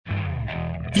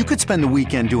You could spend the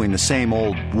weekend doing the same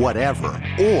old whatever,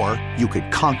 or you could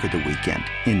conquer the weekend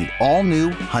in the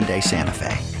all-new Hyundai Santa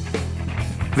Fe.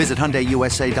 Visit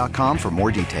HyundaiUSA.com for more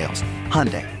details.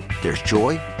 Hyundai, there's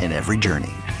joy in every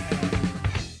journey.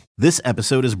 This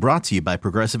episode is brought to you by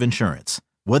Progressive Insurance.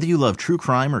 Whether you love true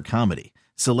crime or comedy,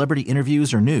 celebrity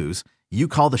interviews or news, you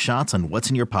call the shots on what's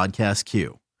in your podcast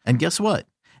queue. And guess what?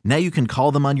 Now you can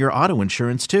call them on your auto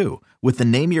insurance too with the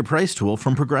Name Your Price tool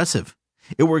from Progressive.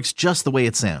 It works just the way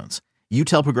it sounds. You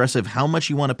tell Progressive how much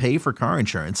you want to pay for car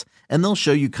insurance, and they'll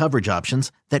show you coverage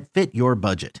options that fit your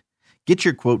budget. Get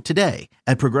your quote today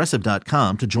at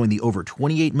Progressive.com to join the over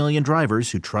 28 million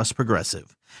drivers who trust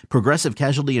Progressive. Progressive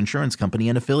Casualty Insurance Company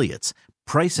and Affiliates.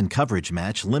 Price and coverage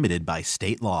match limited by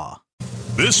state law.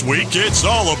 This week, it's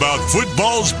all about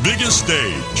football's biggest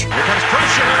stage. Here comes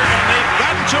pressure, and they've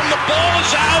gotten to him. The ball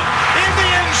is out in the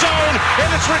end zone,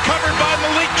 and it's recovered by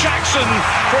Malik Jackson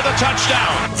for the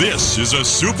touchdown. This is a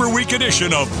Super Week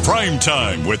edition of Prime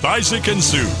Time with Isaac and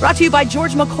Sue. Brought to you by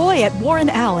George McCoy at Warren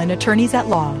Allen, Attorneys at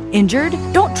Law. Injured?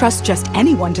 Don't trust just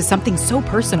anyone to something so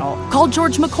personal. Call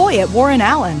George McCoy at Warren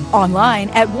Allen. Online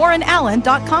at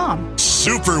warrenallen.com.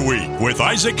 Super Week with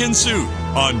Isaac and Sue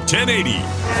on 1080. Woo,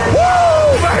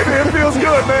 baby, it feels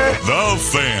good, man. The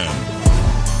Fan.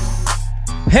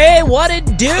 Hey, what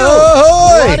it do?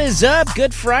 Ahoy! What is up?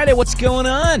 Good Friday. What's going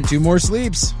on? 2 more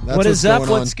sleeps. That's what is up?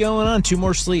 What's going going on? 2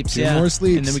 more sleeps. Two more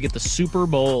sleeps. And then we get the Super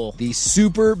Bowl. The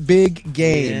super big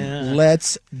game. Yeah.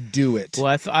 Let's do it.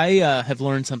 Well, I have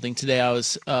learned something today. I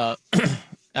was out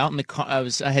in the car.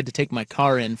 I had to take my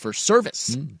car in for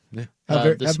service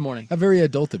this morning. How very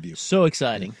adult of you. So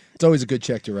exciting. It's always a good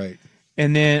check to write.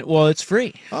 And then, well, it's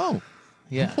free. Oh.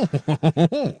 Yeah.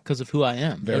 Because of who I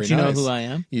am. Very Don't you nice. know who I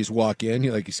am? You just walk in.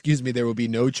 You're like, excuse me, there will be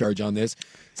no charge on this.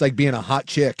 It's like being a hot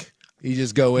chick. You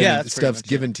just go in and that's pretty stuff's much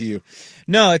given to you.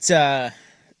 No, it's that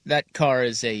car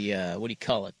is a what do you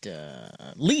call it?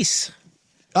 Lease.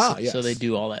 Ah, yes. So they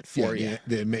do all that for you.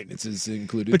 The maintenance is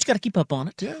included. But you got to keep up on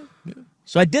it. Yeah.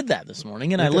 So I did that this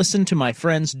morning, and I Okay. listened to my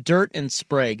friends Dirt and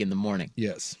Sprague in the morning.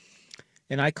 Yes.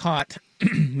 And I caught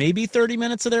maybe 30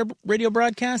 minutes of their radio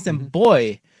broadcast, and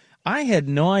boy, I had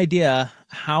no idea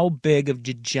how big of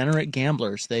degenerate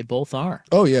gamblers they both are.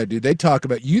 Oh, yeah, dude. They talk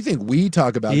about, you think we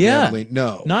talk about gambling?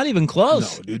 No. Not even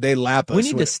close. No, dude. They lap us. We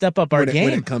need to step up our game.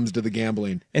 When it comes to the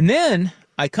gambling. And then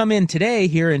I come in today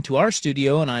here into our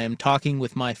studio, and I am talking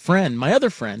with my other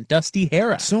friend, Dusty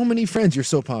Hara. So many friends. You're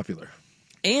so popular.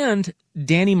 And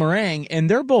Danny Meringue, and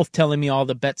they're both telling me all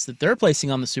the bets that they're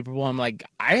placing on the Super Bowl. I'm like,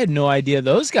 I had no idea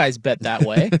those guys bet that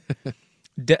way.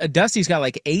 Dusty's got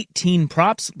like 18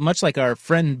 props, much like our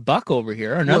friend Buck over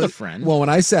here, another friend. Well, when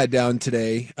I sat down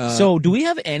today... so do we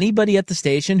have anybody at the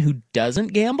station who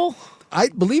doesn't gamble? I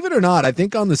believe it or not, I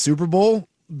think on the Super Bowl,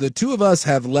 the two of us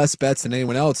have less bets than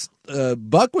anyone else.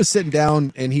 Buck was sitting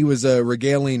down, and he was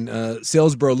regaling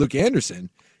Salesboro Luke Anderson,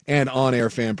 an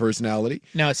on-air fan personality.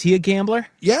 Now, is he a gambler?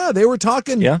 Yeah, they were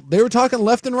talking. Yeah. They were talking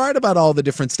left and right about all the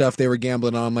different stuff they were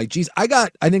gambling on. I'm like, geez, I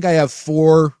think I have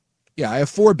 4. Yeah, I have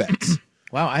 4 bets.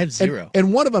 Wow, I have 0.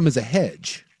 And one of them is a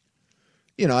hedge.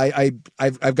 You know,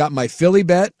 I've got my Philly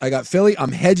bet. I got Philly.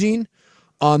 I'm hedging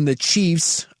on the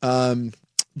Chiefs, but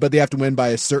they have to win by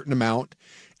a certain amount.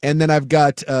 And then I've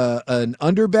got an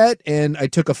under bet, and I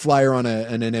took a flyer on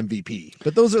an MVP.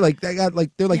 But those are like they're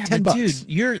like $10.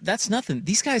 Dude, that's nothing.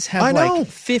 These guys have like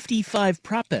 55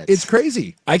 prop bets. It's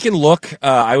crazy. I can look.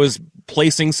 I was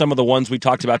placing some of the ones we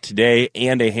talked about today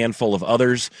and a handful of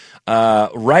others.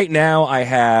 Right now, I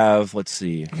have. Let's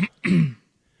see.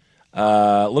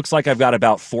 Looks like I've got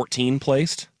about 14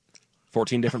 placed.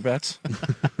 14 different bets.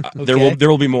 Okay. There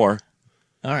will be more.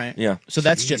 All right. Yeah. So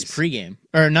that's just pregame.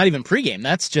 Or not even pregame.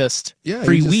 That's just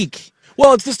pre-week.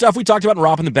 Well, it's the stuff we talked about in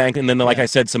Robbing the Bank, and then, like I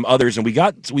said, some others. And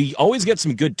we always get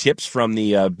some good tips from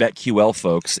the BetQL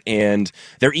folks. And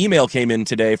their email came in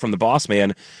today from the boss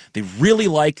man. They really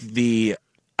like the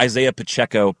Isaiah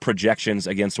Pacheco projections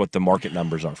against what the market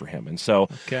numbers are for him. And so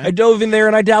I dove in there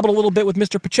and I dabbled a little bit with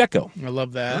Mr. Pacheco. I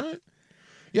love that.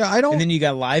 Yeah, I don't. And then you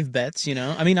got live bets, you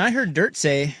know. I mean, I heard Dirt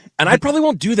say, and I probably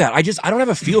won't do that. I don't have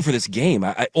a feel for this game.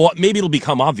 Well, maybe it'll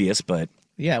become obvious, but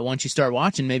yeah, once you start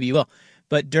watching, maybe you will.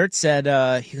 But Dirt said,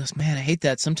 he goes, man, I hate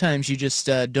that. Sometimes you just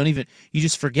you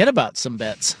just forget about some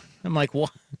bets. I'm like,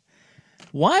 what?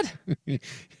 What? I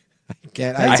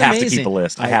can't. I have amazing. to keep a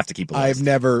list. I have to keep a list. I've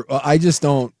never. I just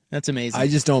don't. That's amazing. I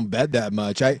just don't bet that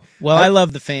much. I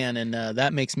love the fan, and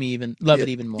that makes me love it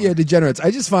even more. Yeah, degenerates.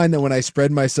 I just find that when I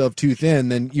spread myself too thin,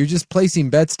 then you're just placing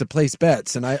bets to place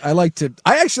bets, and I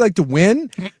actually like to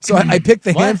win. So I pick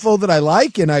the handful that I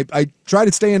like, and I try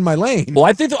to stay in my lane. Well,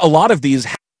 I think that a lot of these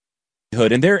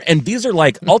hood, and these are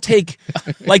like, I'll take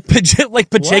like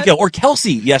Pacheco or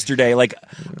Kelsey yesterday. Like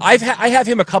I have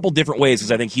him a couple different ways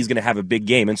because I think he's going to have a big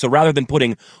game, and so rather than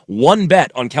putting one bet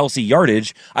on Kelsey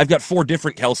yardage, I've got 4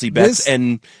 different Kelsey bets,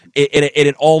 and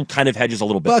it all kind of hedges a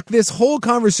little bit. Buck, this whole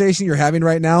conversation you're having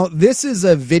right now, this is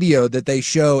a video that they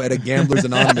show at a Gamblers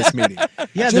Anonymous meeting.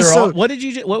 Yeah, they're all. What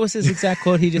was his exact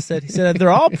quote? He just said. He said they're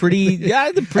all pretty.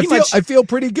 Yeah, they're pretty much. I feel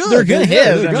pretty good. They're gonna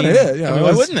hit. They're gonna hit. Yeah,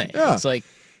 why wouldn't they? Yeah. It's like.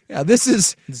 Yeah, this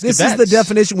is the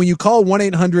definition when you call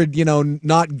 1-800,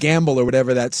 not gamble or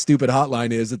whatever that stupid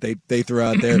hotline is that they throw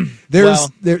out there.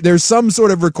 There's some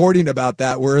sort of recording about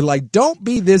that where like, don't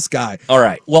be this guy. All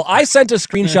right. Well, I sent a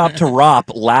screenshot to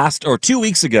Rop 2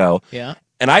 weeks ago. Yeah.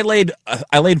 And I laid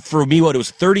for me what it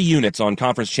was 30 units on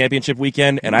conference championship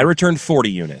weekend, and I returned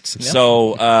 40 units.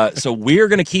 Yep. So we're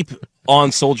gonna keep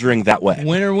on soldiering that way.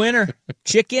 Winner,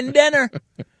 chicken dinner.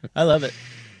 I love it.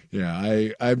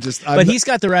 Yeah, But he's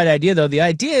got the right idea, though. The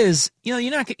idea is, you're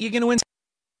going to win.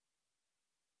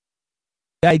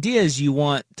 The idea is you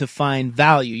want to find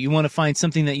value. You want to find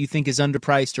something that you think is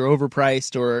underpriced or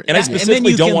overpriced, or. And I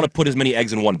specifically don't want to put as many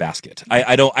eggs in one basket.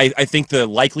 I think the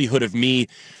likelihood of me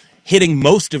hitting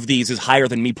most of these is higher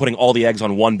than me putting all the eggs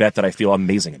on one bet that I feel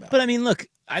amazing about. But I mean, look,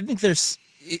 I think there's.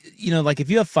 Like if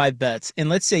you have 5 bets and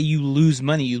let's say you lose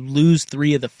money, you lose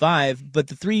 3 of the 5, but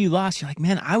the 3 you lost, you're like,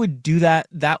 man, I would do that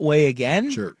way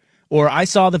again. Sure. Or I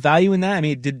saw the value in that. I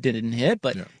mean, it didn't hit,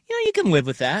 but you can live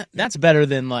with that. That's better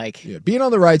than like being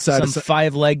on the right side some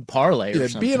 5-leg parlay or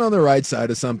something. Being on the right side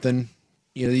of something,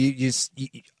 it's.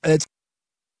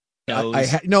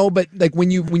 But like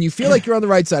when you feel like you're on the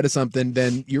right side of something,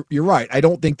 then you're right. I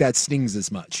don't think that stings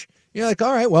as much. You're like,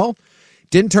 all right, well.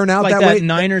 Didn't turn out like that way.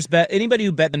 Niners bet. Anybody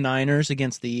who bet the Niners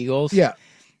against the Eagles, yeah,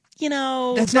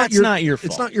 that's not your fault.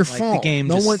 It's not your fault. The game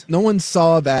no one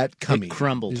saw that coming. It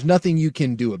crumbled. There's nothing you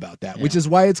can do about that, which is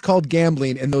why it's called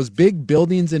gambling. And those big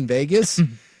buildings in Vegas,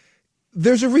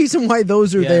 there's a reason why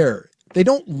those are there. They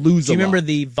don't lose. Do you remember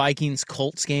the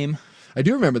Vikings-Colts game? I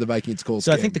do remember the Vikings-Colts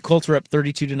game. So I think the Colts were up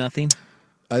 32-0.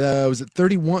 Was it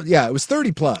 31? Yeah, it was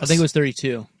 30 plus. I think it was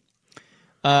 32.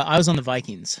 I was on the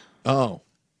Vikings. Oh.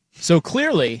 So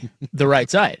clearly, the right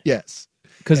side. Yes.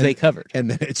 Because they covered.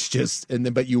 And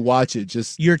then but you watch it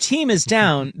just. Your team is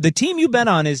down. The team you bet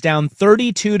on is down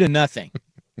 32-0.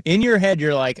 In your head,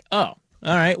 you're like, oh, all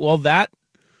right, well, that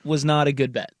was not a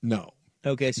good bet. No.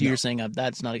 Okay, so you're saying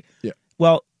that's not a. Yeah.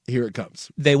 Well. Here it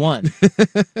comes. They won.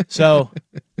 So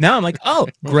now I'm like, oh,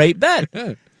 great bet.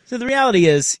 So the reality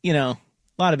is, a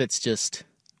lot of it's just.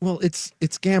 Well, it's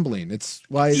gambling. It's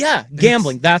why. Yeah,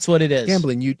 gambling. That's what it is.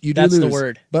 Gambling. You do That's lose. the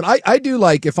word. But I do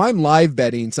like if I'm live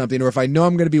betting something, or if I know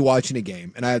I'm going to be watching a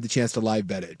game and I have the chance to live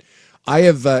bet it. I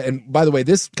have, and by the way,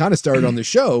 this kind of started on the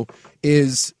show.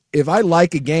 Is if I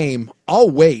like a game, I'll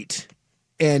wait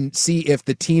and see if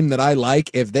the team that I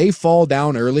like, if they fall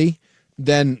down early,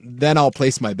 then I'll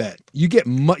place my bet. You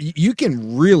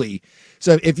can really.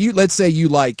 So if let's say you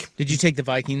like. Did you take the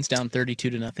Vikings down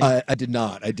 32-0? I did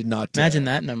not. Imagine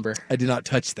that number. I did not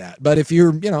touch that. But if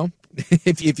you're,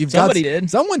 if you've somebody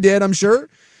did. Someone did, I'm sure.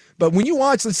 But when you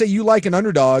watch, let's say you like an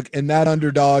underdog, and that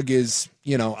underdog is,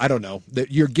 I don't know,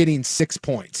 that you're getting 6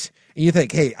 points, and you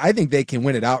think, hey, I think they can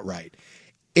win it outright.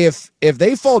 If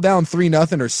they fall down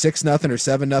 3-0 or 6-0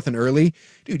 or 7-0 early,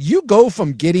 dude, you go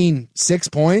from getting 6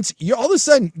 points, all of a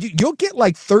sudden you'll get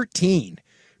like 13.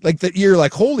 Like that, you're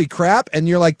like, holy crap, and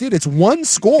you're like, dude, it's one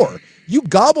score. You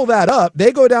gobble that up,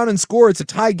 they go down and score, it's a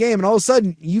tie game, and all of a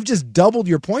sudden you've just doubled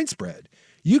your point spread.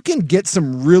 You can get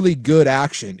some really good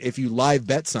action if you live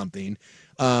bet something,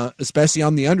 especially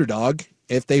on the underdog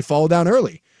if they fall down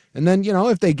early. And then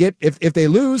if they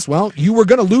lose, well, you were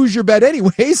going to lose your bet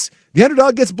anyways. The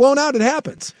underdog gets blown out. It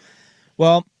happens.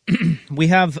 Well, we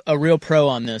have a real pro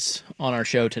on this on our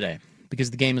show today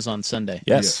because the game is on Sunday.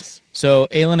 Yes. So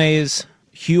ALNA's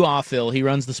Hugh Offill, he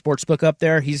runs the sportsbook up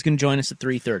there. He's going to join us at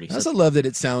 3:30. I also love that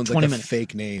it sounds like a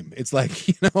fake name. It's like,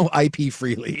 IP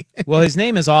Freely. Well, his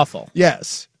name is Awful.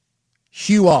 Yes.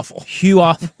 Hugh Awful. Hugh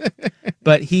Awful.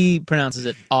 But he pronounces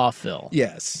it Awful.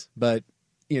 Yes. But,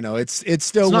 it's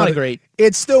still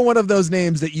one of those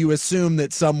names that you assume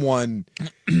that someone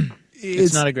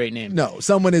it's not a great name. No,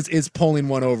 someone is pulling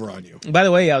one over on you. By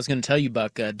the way, I was going to tell you,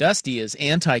 Buck, Dusty is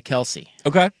anti-Kelsey.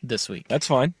 Okay. This week. That's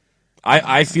fine.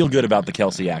 I feel good about the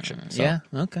Kelsey action. So. Yeah,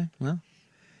 okay. Well,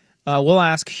 we'll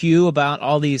ask Hugh about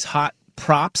all these hot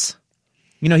props.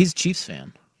 He's a Chiefs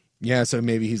fan. Yeah, so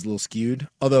maybe he's a little skewed.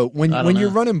 Although, when you're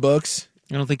running books...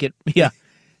 I don't think it... Yeah,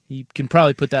 you can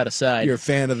probably put that aside. You're a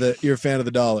fan of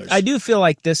the dollars. I do feel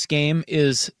like this game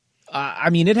is...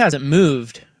 it hasn't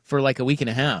moved for like a week and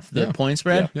a half, the point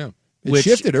spread. Yeah. It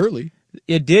shifted early.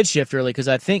 It did shift early because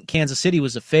I think Kansas City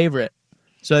was a favorite.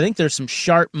 So I think there's some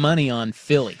sharp money on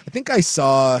Philly. I think I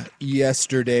saw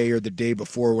yesterday or the day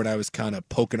before when I was kind of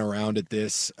poking around at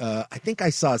this. I think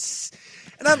I saw,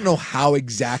 and I don't know how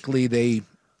exactly they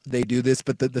do this,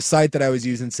 but the site that I was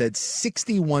using said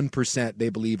 61% they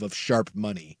believe of sharp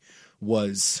money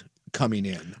was coming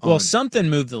in. Well, something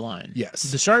moved the line. Yes.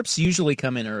 The sharps usually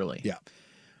come in early. Yeah.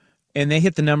 And they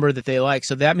hit the number that they like.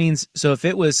 So that means, if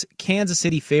it was Kansas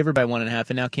City favored by 1.5,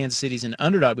 and now Kansas City's an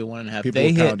underdog by 1.5, People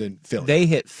were pounding Philly. They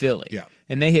hit Philly. Yeah.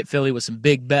 And they hit Philly with some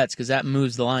big bets because that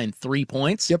moves the line 3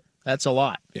 points. Yep. That's a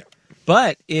lot. Yeah.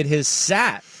 But it has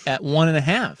sat at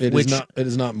 1.5, which it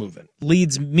is not moving.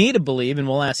 leads me to believe, and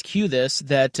we'll ask Hugh this,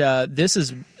 that this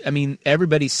is,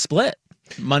 everybody's split.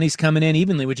 Money's coming in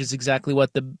evenly, which is exactly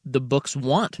what the books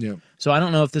want. Yeah. So I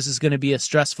don't know if this is going to be a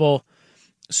stressful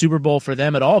Super Bowl for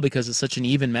them at all because it's such an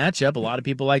even matchup. A lot of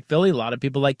people like Philly, a lot of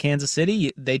people like Kansas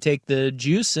City. They take the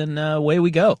juice and away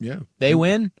we go. Yeah. They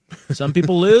win. Some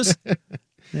people lose.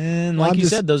 And like you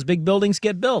said, those big buildings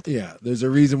get built. Yeah, there's a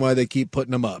reason why they keep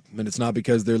putting them up, and it's not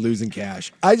because they're losing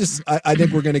cash. I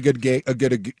think we're going to get a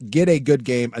good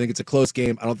game. I think it's a close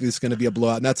game. I don't think it's going to be a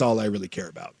blowout, and that's all I really care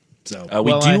about. So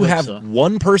we do have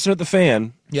one person at the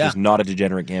Fan who's not a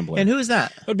degenerate gambler. And who is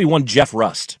that? That would be one Jeff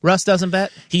Rust. Rust doesn't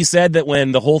bet? He said that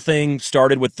when the whole thing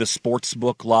started with the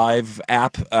Sportsbook Live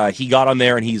app, he got on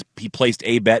there and he placed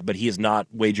a bet, but he has not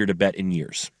wagered a bet in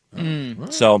years.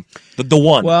 So the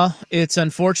one. Well, it's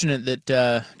unfortunate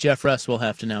that Jeff Rust will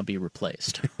have to now be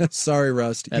replaced. Sorry,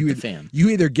 Rust. At the Fan. You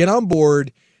either get on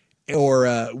board,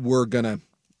 or we're gonna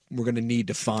need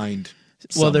to find.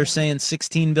 Well, they're saying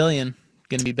 $16 billion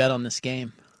going to be bet on this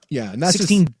game. Yeah, and that's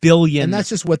 $16 billion, and that's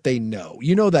just what they know.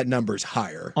 You know that number's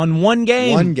higher on one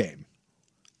game. One game.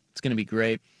 It's going to be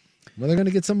great. Well, they're going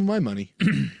to get some of my money.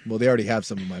 Well, they already have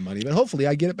some of my money, but hopefully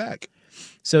I get it back.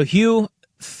 So, Hugh,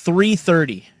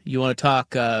 3:30. You want to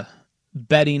talk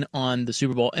betting on the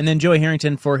Super Bowl, and then Joey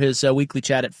Harrington for his weekly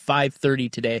chat at 5:30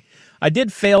 today. I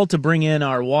did fail to bring in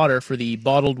our water for the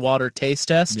bottled water taste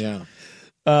test. Yeah.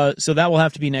 So that will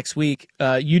have to be next week.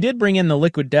 You did bring in the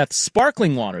Liquid Death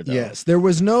sparkling water, though. Yes, there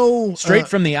was no straight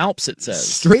from the Alps. It says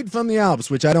straight from the Alps,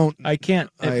 which I can't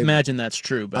imagine that's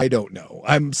true. But I don't know.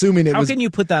 I'm assuming it how was. How can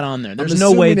you put that on there? There's I'm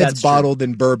no way that's that's bottled true.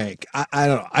 in Burbank. I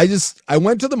don't know. I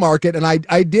went to the market and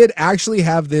I did actually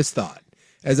have this thought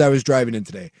as I was driving in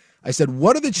today. I said,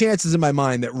 what are the chances in my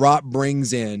mind that Ropp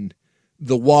brings in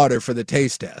the water for the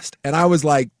taste test? And I was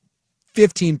like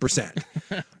 15%.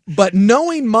 But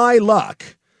knowing my luck,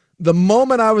 the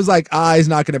moment I was like, he's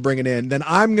not going to bring it in, then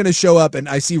I'm going to show up and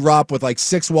I see Ropp with like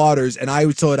 6 waters, and I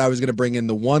was told I was going to bring in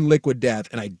the one Liquid Death,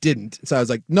 and I didn't. So I was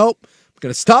like, nope, I'm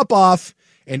going to stop off,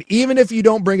 and even if you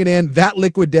don't bring it in, that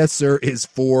Liquid Death, sir, is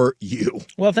for you.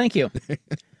 Well, thank you.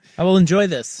 I will enjoy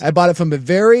this. I bought it from a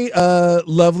very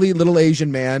lovely little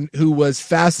Asian man who was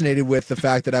fascinated with the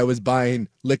fact that I was buying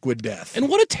Liquid Death. And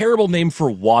what a terrible name for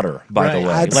water, by the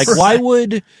way. That's like, right. why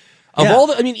would... all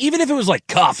the, even if it was like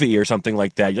coffee or something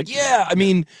like that, you're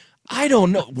like, I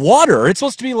don't know. Water, it's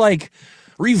supposed to be like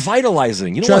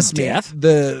revitalizing. You don't Trust want me,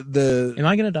 death. Am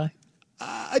I going to die?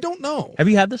 I don't know. Have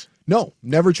you had this? No,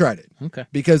 never tried it. Okay.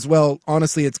 Because, well,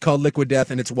 honestly, it's called Liquid Death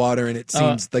and it's water, and it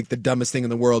seems like the dumbest thing in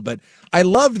the world. But I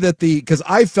loved that because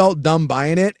I felt dumb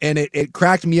buying it, and it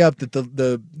cracked me up that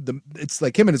the it's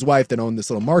like him and his wife that own this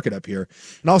little market up here,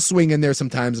 and I'll swing in there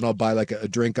sometimes and I'll buy like a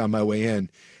drink on my way in.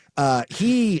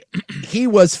 He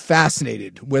was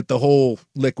fascinated with the whole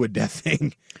Liquid Death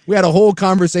thing. We had a whole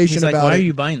conversation He's like, about why it. are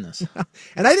you buying this?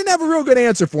 And I didn't have a real good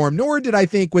answer for him, nor did I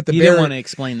think with the You didn't want to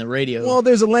explain the radio. Well,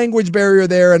 there's a language barrier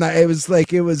there, and I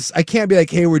can't be like,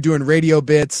 hey, we're doing radio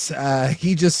bits.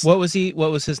 He just... What was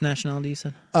his nationality, you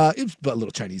said? It was a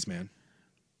little Chinese man.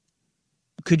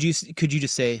 Could you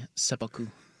just say seppuku?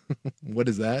 What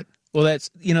is that? Well,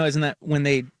 that's, isn't that when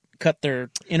they cut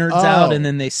their innards out and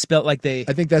then they spelt like they...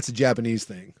 I think that's a Japanese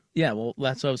thing. Yeah, well,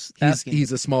 that's what I was asking.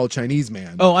 He's a small Chinese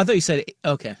man. Oh, I thought you said...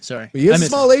 Okay, sorry. He is a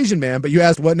small Asian man, but you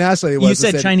asked what nationality it was. You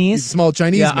said Chinese? He's a small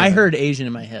Chinese man. Yeah, I heard Asian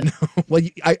in my head. Well,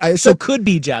 I so said, could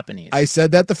be Japanese. I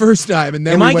said that the first time, and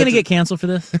then Am I going to get canceled for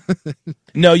this?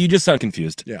 No, you just sound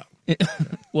confused. Yeah.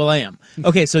 Well, I am.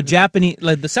 Okay, so Japanese...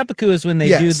 Like the seppuku is when they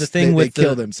do the thing with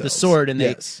the sword, and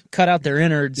they cut out their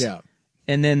innards. Yeah.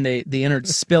 And then the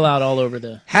innards spill out all over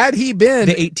the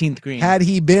 18th green. Had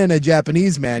he been a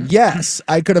Japanese man, yes,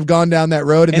 I could have gone down that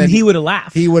road, and then he would have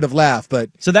laughed. He would have laughed, but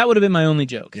so that would have been my only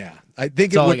joke. Yeah, I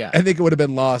think it would have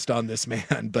been lost on this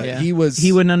man, but he was.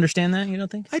 He wouldn't understand that. You don't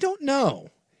think? I don't know.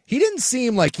 He didn't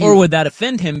seem like he... Or would that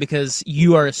offend him because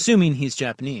you are assuming he's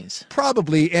Japanese?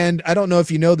 Probably, and I don't know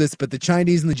if you know this, but the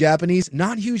Chinese and the Japanese,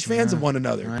 not huge fans of one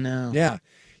another. I know. Yeah.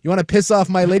 You want to piss off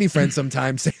my lady friend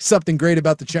sometimes, say something great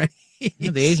about the Chinese.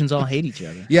 Yeah, the Asians all hate each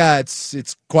other. Yeah,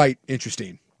 it's quite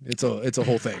interesting. It's a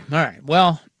whole thing. All right,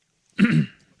 well,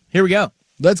 here we go.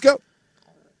 Let's go.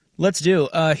 Let's do.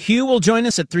 Hugh will join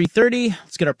us at 3:30.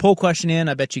 Let's get our poll question in.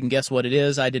 I bet you can guess what it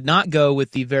is. I did not go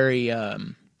with the very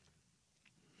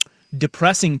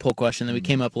depressing poll question that we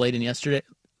came up late in yesterday.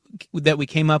 That we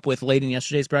came up with late in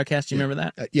yesterday's broadcast. Do you remember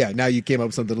that? Yeah. Now you came up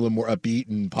with something a little more upbeat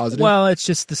and positive. Well, it's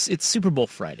just this. It's Super Bowl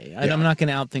Friday. I'm not going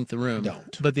to outthink the room.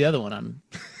 Don't. But the other one,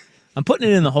 I'm putting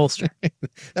it in the holster.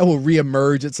 That will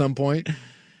reemerge at some point.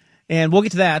 And we'll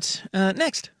get to that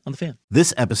next on The Fan.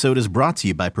 This episode is brought to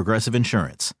you by Progressive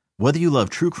Insurance. Whether you love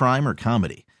true crime or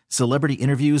comedy, celebrity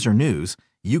interviews or news,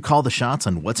 you call the shots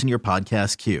on what's in your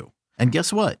podcast queue. And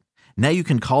guess what? Now you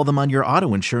can call them on your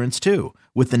auto insurance too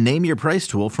with the Name Your Price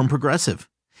tool from Progressive.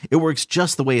 It works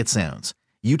just the way it sounds.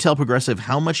 You tell Progressive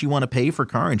how much you want to pay for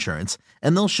car insurance,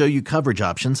 and they'll show you coverage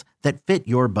options that fit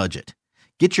your budget.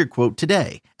 Get your quote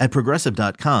today at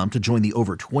Progressive.com to join the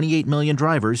over 28 million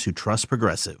drivers who trust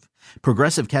Progressive.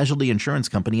 Progressive Casualty Insurance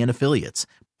Company and Affiliates.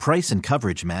 Price and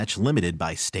coverage match limited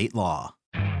by state law.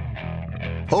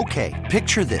 Okay,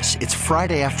 picture this. It's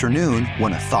Friday afternoon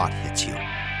when a thought hits you.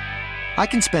 I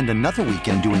can spend another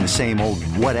weekend doing the same old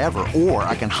whatever, or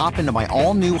I can hop into my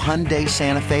all-new Hyundai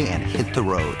Santa Fe and hit the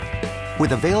road.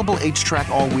 With available H-Track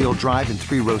all-wheel drive and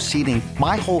 3-row seating,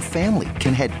 my whole family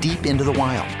can head deep into the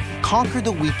wild. Conquer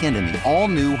the weekend in the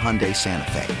all-new Hyundai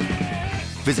Santa Fe.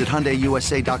 Visit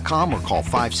HyundaiUSA.com or call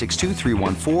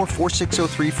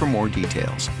 562-314-4603 for more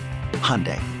details.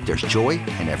 Hyundai, there's joy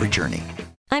in every journey.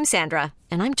 I'm Sandra,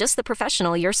 and I'm just the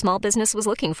professional your small business was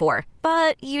looking for.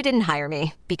 But you didn't hire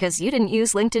me because you didn't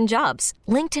use LinkedIn Jobs.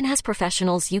 LinkedIn has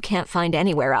professionals you can't find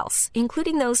anywhere else,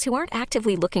 including those who aren't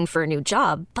actively looking for a new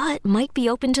job, but might be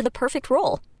open to the perfect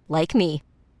role, like me.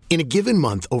 In a given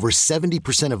month, over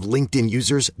 70% of LinkedIn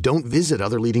users don't visit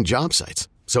other leading job sites.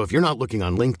 So if you're not looking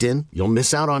on LinkedIn, you'll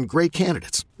miss out on great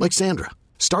candidates like Sandra.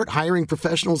 Start hiring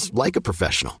professionals like a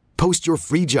professional. Post your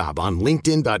free job on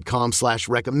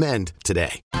linkedin.com/recommend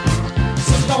today. All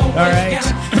right.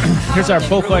 Here's our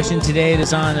poll question today. It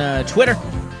is on Twitter.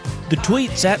 The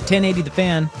tweet's at 1080 The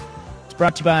Fan. It's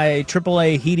brought to you by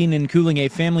AAA Heating and Cooling, a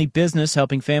family business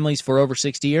helping families for over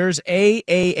 60 years.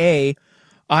 IAQ.com.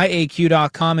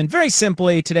 And very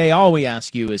simply, today, all we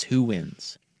ask you is who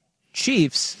wins?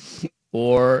 Chiefs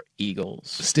or Eagles?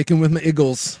 Sticking with my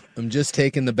Eagles. I'm just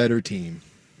taking the better team.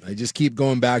 I just keep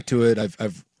going back to it.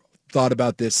 I've thought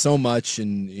about this so much,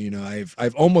 and I've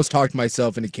almost talked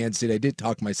myself into Kansas City. I did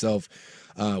talk myself.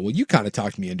 You kind of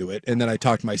talked me into it, and then I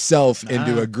talked myself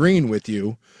into agreeing with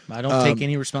you. I don't take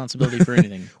any responsibility for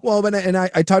anything. Well,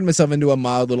 I talked myself into a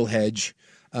mild little hedge.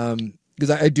 Because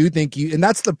I do think and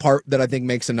that's the part that I think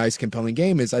makes a nice, compelling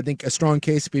game, is I think a strong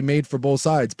case to be made for both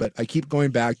sides. But I keep going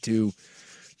back to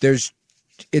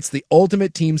it's the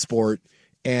ultimate team sport,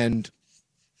 and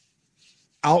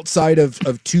outside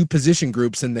of two position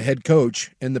groups and the head coach,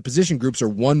 and the position groups are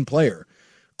one player,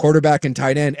 quarterback and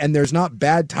tight end, and there's not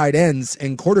bad tight ends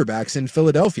and quarterbacks in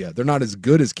Philadelphia. They're not as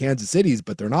good as Kansas City's,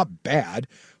 but they're not bad.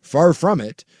 Far from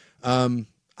it. I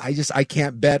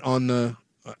can't bet on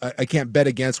I can't bet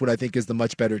against what I think is the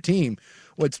much better team.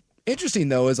 What's interesting,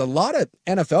 though, is a lot of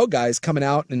NFL guys coming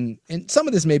out, and some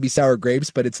of this may be sour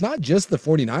grapes, but it's not just the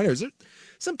 49ers. There's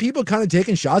some people kind of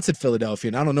taking shots at Philadelphia,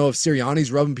 and I don't know if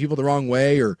Sirianni's rubbing people the wrong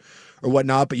way or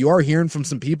whatnot, but you are hearing from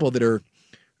some people that are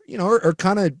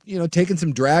kind of, taking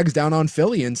some drags down on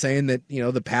Philly and saying that,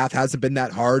 the path hasn't been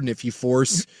that hard, and if you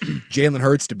force Jalen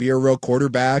Hurts to be a real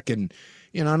quarterback, and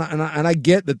and I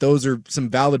get that those are some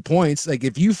valid points. Like,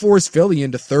 if you force Philly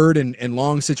into third and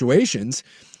long situations,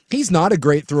 he's not a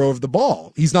great thrower of the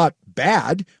ball. He's not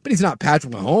bad, but he's not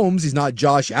Patrick Mahomes. He's not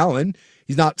Josh Allen.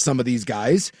 He's not some of these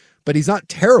guys, but he's not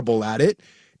terrible at it.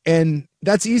 And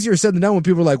that's easier said than done when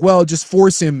people are like, well, just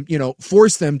force them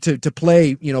to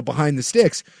play, behind the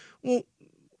sticks. Well,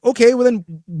 okay, well then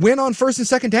win on first and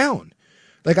second down.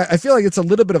 Like, I feel like it's a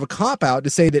little bit of a cop-out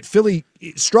to say that Philly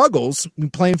struggles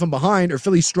playing from behind, or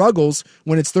Philly struggles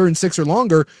when it's 3rd and 6 or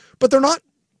longer, but they're not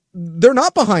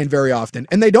behind very often,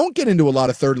 and they don't get into a lot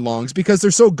of third and longs because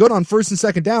they're so good on first and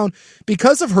second down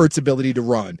because of Hurts' ability to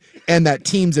run and that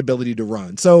team's ability to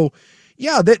run. So,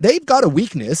 yeah, they've got a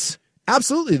weakness.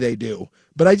 Absolutely they do.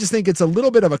 But I just think it's a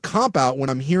little bit of a cop-out when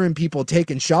I'm hearing people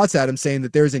taking shots at him saying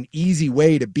that there's an easy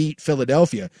way to beat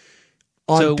Philadelphia.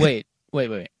 Wait.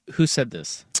 Who said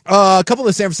this? A couple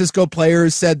of San Francisco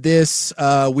players said this.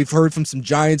 We've heard from some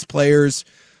Giants players.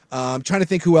 I'm trying to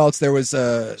think who else there was.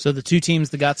 So the two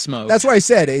teams that got smoked. That's what I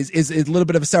said is a little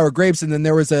bit of a sour grapes, and then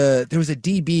there was a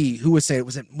DB who was saying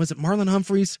was it Marlon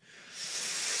Humphreys?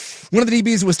 One of the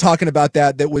DBs was talking about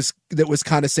that was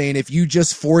kind of saying if you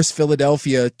just force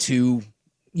Philadelphia to,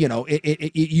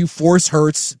 you force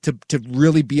Hurts to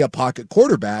really be a pocket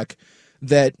quarterback,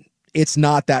 that it's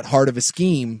not that hard of a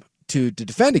scheme to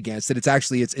defend against. That it's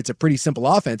actually it's a pretty simple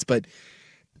offense, but.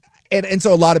 And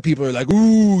so a lot of people are like,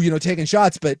 ooh, taking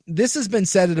shots. But this has been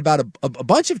said about a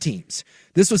bunch of teams.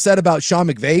 This was said about Sean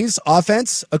McVay's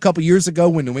offense a couple years ago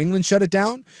when New England shut it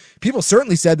down. People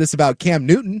certainly said this about Cam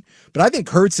Newton. But I think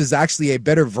Hurts is actually a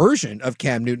better version of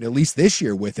Cam Newton, at least this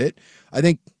year with it. I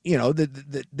think,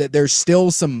 that there's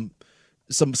still some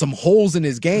holes in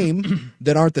his game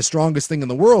that aren't the strongest thing in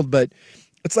the world. But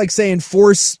it's like saying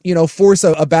force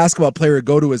a basketball player to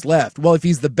go to his left. Well, if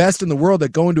he's the best in the world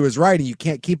at going to his right and you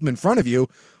can't keep him in front of you,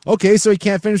 okay, so he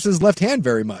can't finish his left hand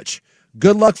very much.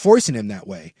 Good luck forcing him that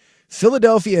way.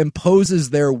 Philadelphia imposes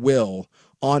their will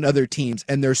on other teams,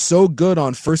 and they're so good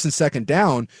on first and second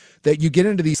down that you get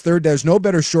into these there's no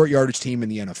better short yardage team in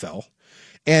the NFL,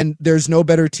 and there's no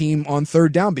better team on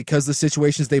third down because of the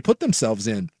situations they put themselves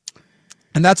in.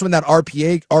 And that's when that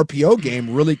RPO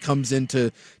game really comes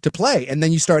into play. And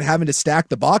then you start having to stack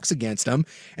the box against them.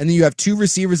 And then you have two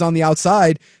receivers on the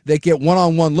outside that get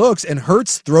one-on-one looks, and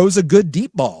Hurts throws a good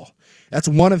deep ball. That's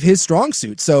one of his strong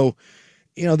suits. So,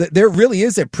 there really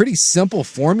is a pretty simple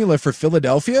formula for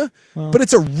Philadelphia, but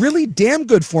it's a really damn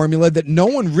good formula that no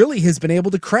one really has been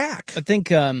able to crack. I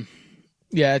think,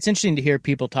 it's interesting to hear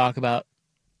people talk about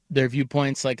their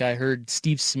viewpoints. Like I heard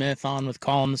Steve Smith on with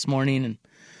Colin this morning, and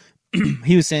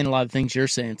he was saying a lot of things you're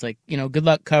saying. It's like, good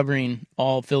luck covering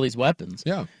all Philly's weapons.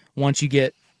 Yeah. Once you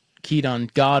get keyed on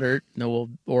Goddard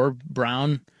or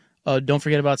Brown, don't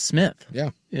forget about Smith. Yeah.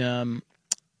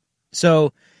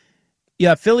 So,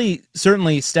 Philly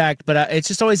certainly stacked, but it's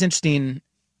just always interesting,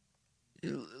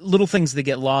 little things that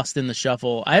get lost in the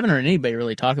shuffle. I haven't heard anybody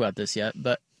really talk about this yet,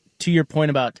 but to your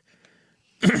point about,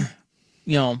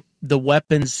 the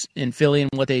weapons in Philly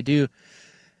and what they do,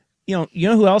 you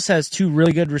know who else has two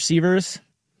really good receivers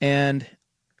and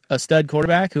a stud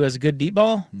quarterback who has a good deep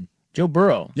ball? Joe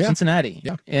Burrow, Cincinnati.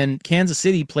 Yeah. And Kansas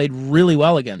City played really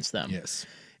well against them. Yes.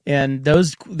 And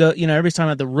everybody's talking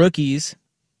about the rookies.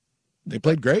 They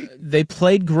played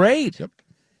great. Yep.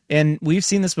 And we've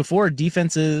seen this before.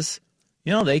 Defenses,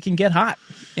 they can get hot.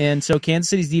 And so Kansas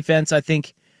City's defense, I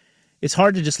think it's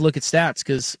hard to just look at stats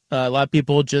because a lot of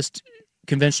people just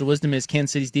conventional wisdom is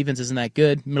Kansas City's defense isn't that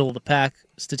good, middle of the pack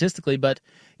statistically, but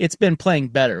it's been playing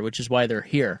better, which is why they're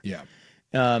here. Yeah.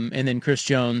 And then Chris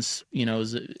Jones,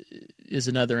 is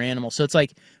another animal. So it's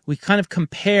like we kind of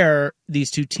compare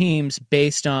these two teams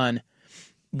based on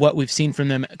what we've seen from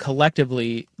them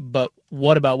collectively, but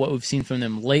what about what we've seen from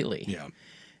them lately? Yeah.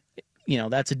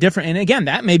 That's a different, and again,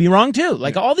 that may be wrong too.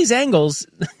 Like all these angles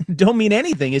don't mean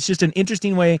anything. It's just an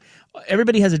interesting way.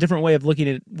 Everybody has a different way of looking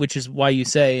at it, which is why you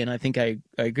say, and I think I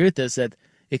agree with this, that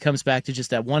it comes back to just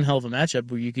that one hell of a matchup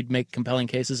where you could make compelling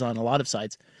cases on a lot of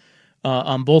sides,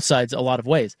 on both sides, a lot of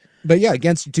ways. But yeah,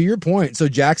 to your point, so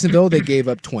Jacksonville, they gave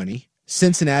up 20.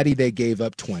 Cincinnati, they gave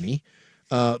up 20.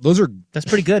 That's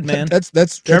pretty good, man.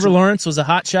 That's Trevor Lawrence was a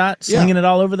hot shot, slinging it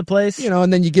all over the place.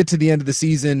 And then you get to the end of the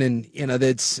season, and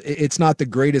it's not the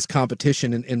greatest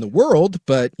competition in the world,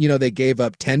 but they gave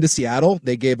up 10 to Seattle,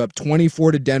 they gave up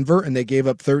 24 to Denver, and they gave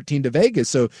up 13 to Vegas.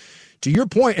 So to your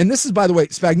point, and this is, by the way,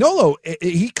 Spagnuolo,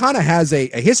 he kind of has a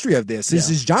history of this.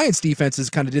 His Giants defenses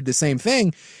kind of did the same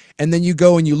thing. And then you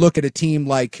go and you look at a team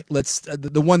like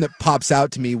the one that pops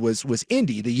out to me was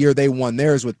Indy, the year they won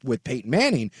theirs with Peyton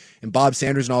Manning and Bob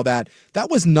Sanders and all that. That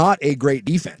was not a great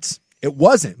defense. It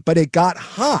wasn't, but it got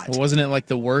hot. Well, wasn't it like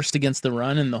the worst against the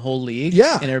run in the whole league?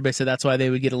 Yeah. And everybody said that's why they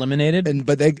would get eliminated?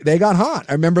 But they got hot.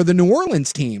 I remember the New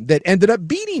Orleans team that ended up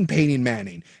beating Peyton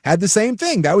Manning. Had the same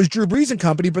thing. That was Drew Brees and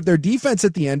company, but their defense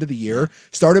at the end of the year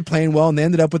started playing well, and they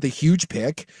ended up with a huge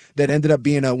pick that ended up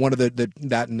being one of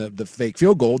the fake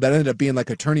field goal that ended up being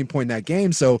like a turning point in that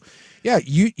game. So, yeah,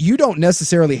 you don't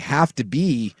necessarily have to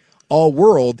be all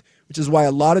world, which is why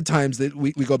a lot of times that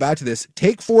we go back to this.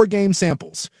 Take 4-game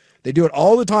samples. They do it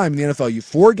all the time in the NFL. You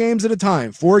 4 games at a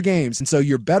time, 4 games. And so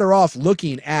you're better off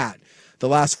looking at the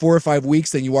last 4 or 5 weeks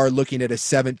than you are looking at a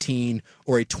 17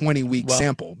 or a 20-week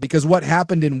sample. Because what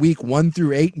happened in week 1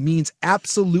 through 8 means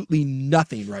absolutely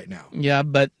nothing right now. Yeah,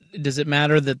 but does it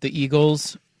matter that the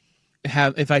Eagles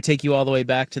have, if I take you all the way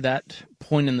back to that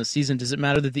point in the season, does it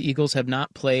matter that the Eagles have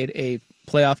not played a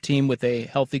playoff team with a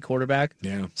healthy quarterback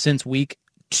since week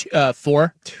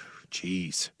 4?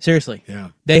 Jeez. Seriously. Yeah.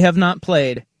 They have not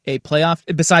played a playoff,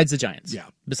 besides the Giants. Yeah.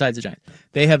 Besides the Giants.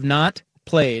 They have not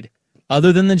played,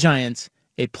 other than the Giants,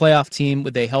 a playoff team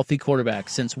with a healthy quarterback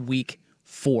since week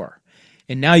 4.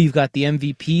 And now you've got the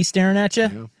MVP staring at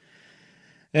you.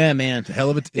 Yeah, man. It's a hell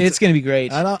of a it's going to be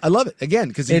great. I love it. Again,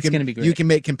 because it's going to be great. You can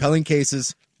make compelling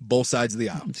cases both sides of the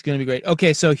aisle. It's going to be great.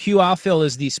 Okay, so Hugh Alfill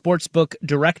is the sportsbook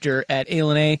director at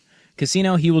A&A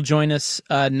Casino. He will join us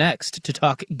next to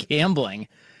talk gambling.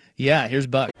 Yeah, here's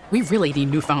Buck. We really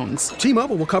need new phones.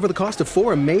 T-Mobile will cover the cost of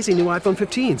 4 amazing new iPhone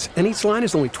 15s, and each line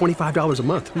is only $25 a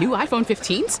month. New iPhone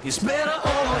 15s? It's better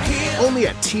over here. Only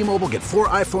at T-Mobile, get 4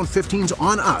 iPhone 15s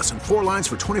on us and 4 lines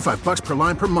for $25 per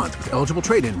line per month with eligible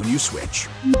trade-in when you switch.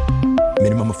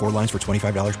 Minimum of 4 lines for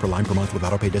 $25 per line per month with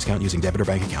autopay discount using debit or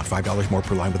bank account. $5 more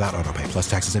per line without autopay, plus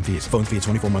taxes and fees. Phone fee at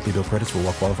 24 monthly bill credits for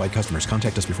well-qualified customers.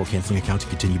 Contact us before canceling account to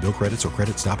continue bill credits or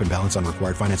credit stop and balance on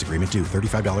required finance agreement due.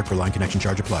 $35 per line connection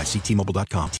charge applies. See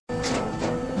T-Mobile.com.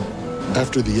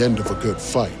 After the end of a good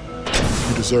fight,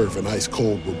 you deserve an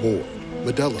ice-cold reward.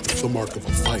 Modelo is the mark of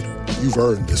a fighter. You've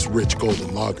earned this rich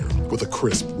golden lager with a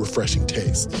crisp, refreshing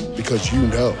taste. Because you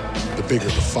know, the bigger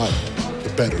the fight,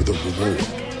 the better the reward.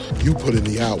 You put in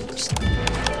the hours,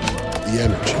 the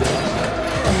energy,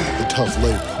 the tough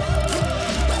labor.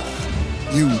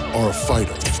 You are a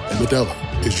fighter, and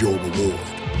Modelo is your reward.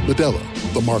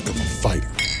 Modelo, the mark of a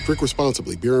fighter. Drink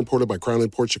responsibly. Beer imported by Crown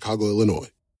Imports, Chicago, Illinois.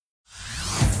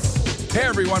 Hey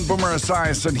everyone, Boomer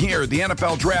Esiason here. The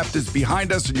NFL Draft is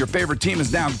behind us and your favorite team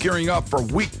is now gearing up for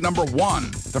week number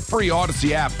 1. The free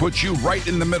Odyssey app puts you right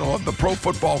in the middle of the pro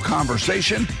football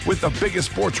conversation with the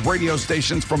biggest sports radio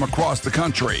stations from across the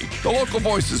country. The local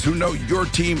voices who know your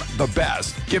team the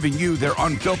best, giving you their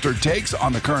unfiltered takes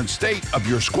on the current state of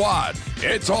your squad.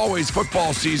 It's always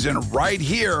football season right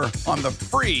here on the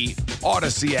free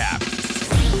Odyssey app.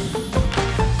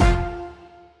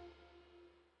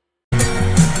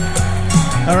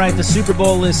 All right, the Super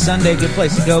Bowl is Sunday. Good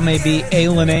place to go may be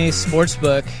A&A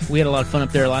Sportsbook. We had a lot of fun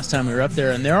up there last time we were up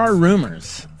there, and there are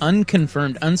rumors,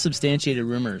 unconfirmed, unsubstantiated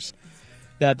rumors,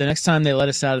 that the next time they let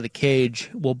us out of the cage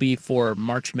will be for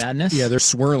March Madness. Yeah, they're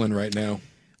swirling right now.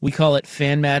 We call it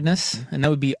Fan Madness, and that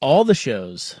would be all the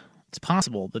shows. It's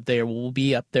possible that they will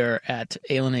be up there at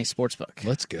A&A Sportsbook.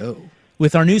 Let's go.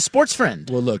 With our new sports friend.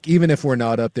 Well, look, even if we're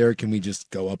not up there, can we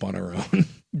just go up on our own?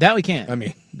 That we can. I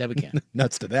mean, that we can.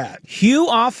 Nuts to that. Hugh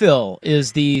Alfill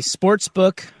is the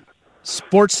sportsbook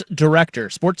sports director,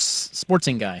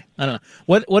 sportsing guy. I don't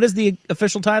know. What is the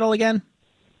official title again?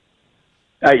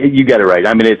 You got it right.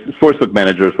 I mean, it's sportsbook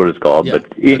manager is what it's called, yeah.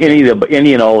 But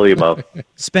any and all of the above.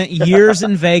 Spent years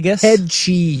in Vegas. Head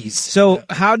cheese. So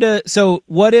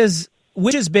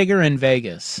which is bigger in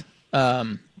Vegas?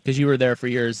 Because you were there for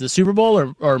years, the Super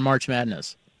Bowl or March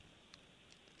Madness?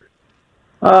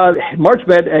 March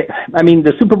Madness. I mean,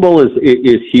 the Super Bowl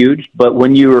is huge, but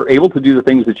when you're able to do the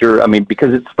things that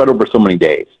because it's spread over so many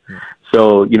days.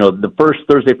 So the first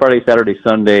Thursday, Friday, Saturday,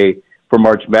 Sunday for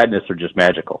March Madness are just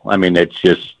magical. I mean, it's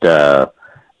just that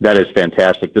is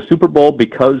fantastic. The Super Bowl,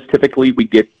 because typically we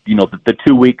get the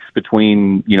 2 weeks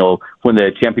between when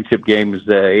the championship games,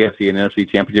 the AFC and NFC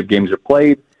championship games are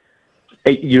played.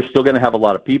 You're still going to have a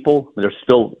lot of people. There's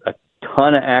still a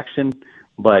ton of action.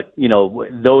 But,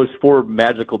 those 4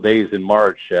 magical days in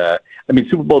March,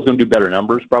 Super Bowl's going to do better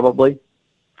numbers probably.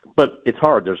 But it's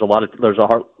hard. There's a lot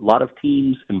of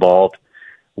teams involved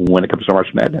when it comes to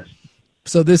March Madness.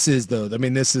 So this is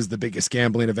the biggest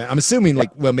gambling event. I'm assuming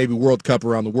maybe World Cup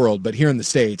around the world, but here in the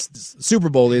States, the Super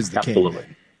Bowl is the absolutely.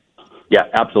 king. Yeah,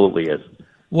 absolutely is.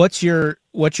 What's your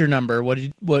number? What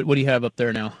do you have up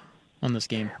there now on this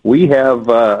game? We have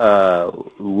the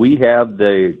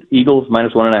Eagles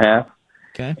 -1.5.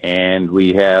 Okay. And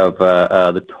we have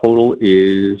the total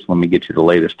is, let me get you the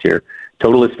latest here.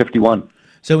 Total is 51.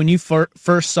 So when you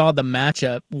first saw the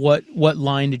matchup, what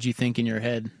line did you think in your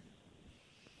head?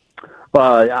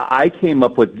 I came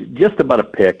up with just about a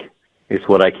pick is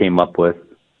what I came up with.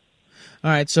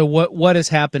 All right. So what has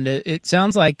happened? It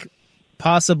sounds like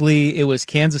possibly it was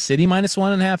Kansas City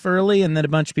 -1.5 early, and then a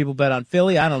bunch of people bet on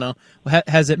Philly. I don't know.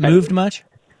 Has it moved much?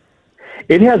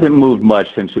 It hasn't moved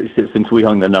much since we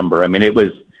hung the number. I mean, it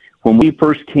was when we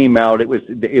first came out. It was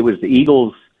the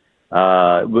Eagles.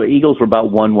 The Eagles were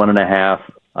about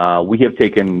 1.5. We have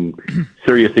taken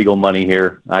serious Eagle money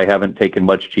here. I haven't taken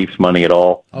much Chiefs money at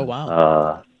all. Oh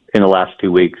wow! In the last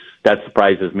 2 weeks, that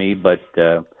surprises me. But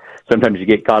sometimes you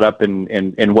get caught up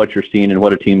in what you're seeing and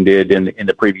what a team did in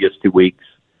the previous 2 weeks.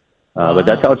 Wow. But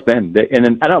that's how it's been. And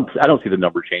then I don't see the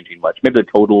number changing much. Maybe the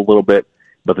total a little bit.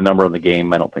 But the number on the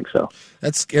game, I don't think so.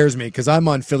 That scares me because I'm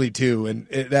on Philly too, and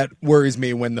that worries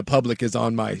me when the public is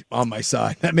on my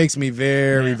side. That makes me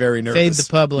very, very nervous. Fade the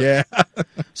public. Yeah.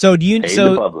 So do you? Fade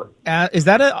the public. Is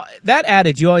that that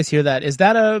adage? You always hear that. Is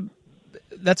that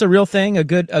that's a real thing, a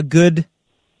good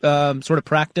sort of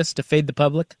practice to fade the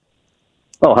public?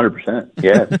 Oh, 100%.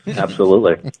 Yeah,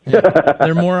 absolutely.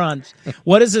 They're morons.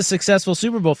 What is a successful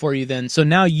Super Bowl for you then? So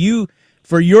now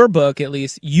for your book at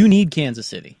least, you need Kansas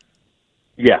City.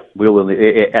 Yeah, we will.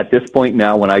 At this point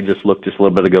now, when I just looked just a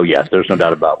little bit ago, yes, there's no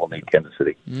doubt about we'll need Kansas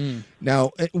City.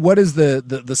 Now, what is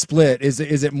the split? Is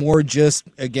it more just,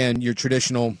 again, your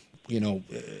traditional,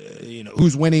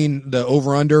 who's winning the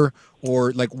over-under,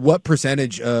 or like what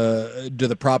percentage do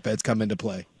the prop bets come into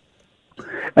play?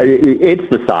 It's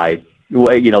the side.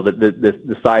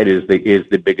 The side is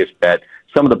the biggest bet.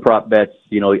 Some of the prop bets,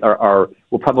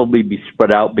 will probably be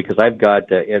spread out because I've got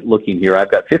looking here.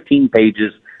 I've got 15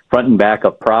 pages front and back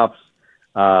of props.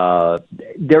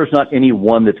 There's not any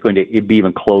one that's going to be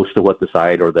even close to what the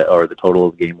side or the total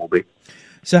of the game will be.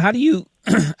 So how do you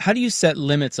set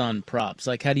limits on props?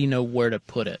 Like, how do you know where to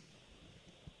put it?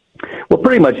 Well,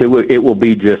 pretty much it will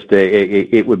be just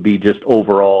it would be just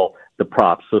overall the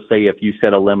props. So say if you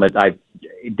set a limit,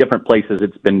 different places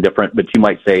it's been different, but you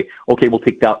might say, okay, we'll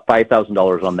take out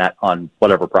 $5,000 on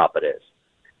whatever prop it is.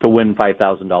 To win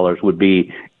 $5,000 would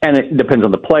be, and it depends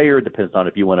on the player, it depends on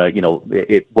if you want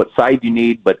to, what side you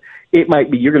need, but it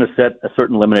might be you're going to set a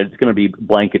certain limit. It's going to be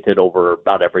blanketed over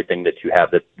about everything that you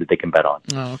have that they can bet on.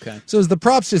 Oh, okay. So is the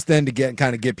props just then to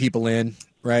get people in,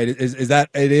 right? Is that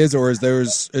it is, or is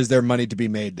there money to be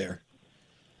made there?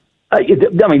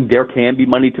 There can be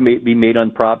money to be made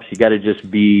on props. You got to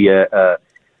just be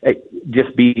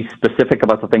specific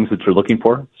about the things that you're looking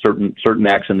for, certain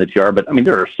action that you are. But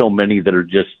there are so many that are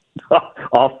just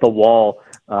off the wall.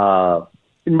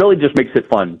 It really just makes it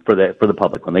fun for the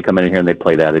public when they come in here and they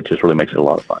play that. It just really makes it a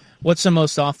lot of fun. What's the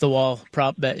most off the wall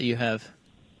prop bet you have?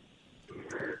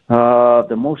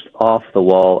 The most off the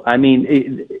wall.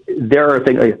 There are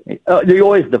things.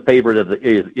 Always the favorite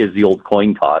is the old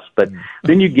coin toss, but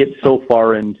then you get so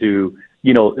far into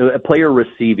a player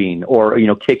receiving or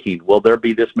kicking. Will there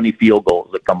be this many field goals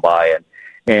that come by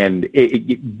and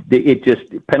it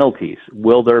just penalties?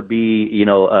 Will there be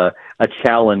a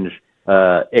challenge?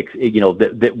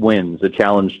 That wins a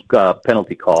challenge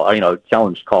penalty call.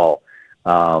 Challenge call.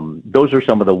 Those are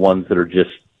some of the ones that are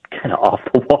just kind of off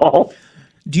the wall.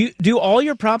 Do all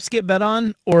your props get bet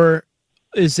on, or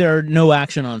is there no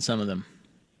action on some of them?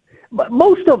 But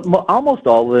almost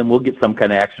all of them will get some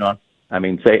kind of action on.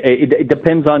 It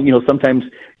depends on, sometimes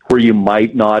where you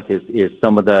might not is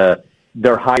some of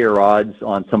their higher odds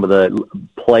on some of the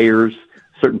players,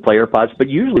 certain player pods. But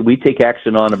usually we take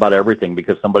action on about everything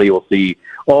because somebody will see,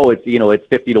 it's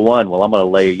 50 to 1. Well, I'm going to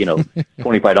lay,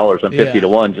 $25 on 50 to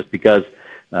 1 just because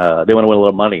they want to win a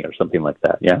little money or something like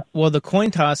that. Yeah. Well, the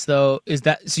coin toss though,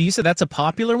 so you said that's a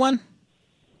popular one?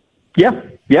 Yeah.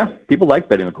 People like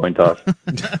betting the coin toss.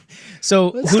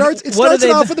 So it starts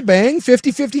off with a bang,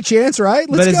 50-50 chance, right?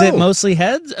 Let's go. Is it mostly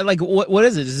heads? Like what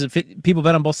is it? Is it people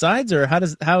bet on both sides, or how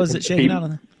is it shaking out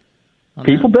on that?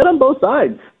 People bet on both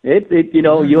sides. You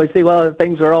always say, well,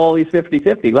 things are always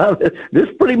 50-50. Well, this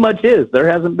pretty much is. There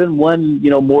hasn't been one,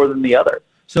 more than the other.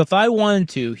 So if I wanted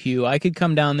to, Hugh, I could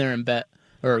come down there and bet,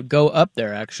 or go up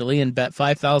there actually and bet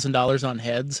 $5,000 on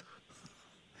heads.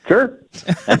 Sure,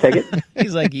 I take it.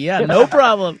 He's like, yeah, no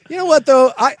problem. You know what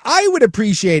though? I would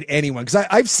appreciate anyone, because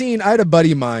I had a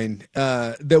buddy of mine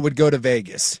that would go to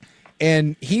Vegas,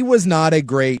 and he was not a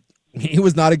great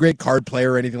card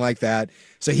player or anything like that.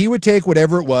 So he would take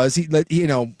whatever it was. We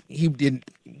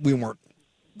weren't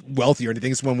wealthy or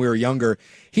anything. It's when we were younger.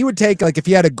 He would take, like, if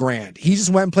he had $1,000, he just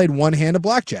went and played one hand of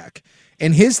blackjack.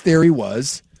 And his theory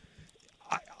was,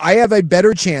 I have a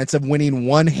better chance of winning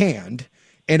one hand.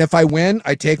 And if I win,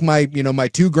 I take my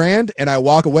 $2,000 and I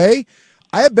walk away.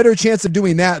 I have a better chance of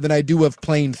doing that than I do of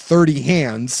playing 30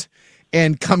 hands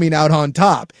and coming out on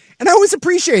top. And I always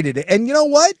appreciated it. And you know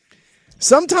what?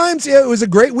 Sometimes it was a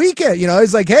great weekend.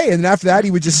 He's like, hey, and after that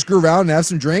he would just screw around and have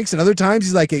some drinks. And other times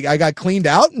he's like, I got cleaned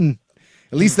out, and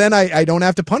at least then I don't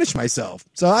have to punish myself.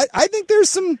 So I think there's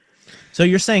some. So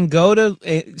you're saying take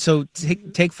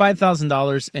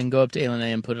 $5,000 and go up to A&A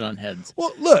and put it on heads.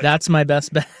 Well, look, that's my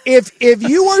best bet. If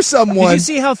you are someone, did you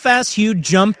see how fast Hugh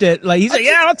jumped it? Like he's like,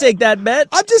 yeah, I'll take that bet.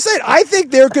 I'm just saying, I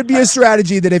think there could be a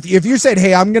strategy that if you said,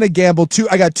 hey, I'm going to gamble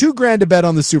I got $2,000 to bet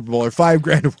on the Super Bowl or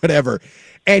 $5,000 or whatever,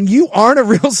 and you aren't a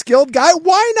real skilled guy,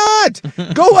 why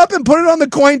not go up and put it on the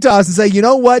coin toss and say, you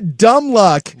know what, dumb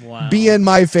luck, be in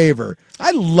my favor.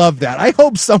 I love that. I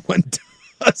hope someone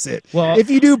does it. Well, if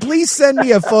you do, please send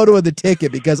me a photo of the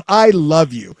ticket, because I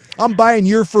love you. I'm buying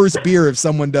your first beer if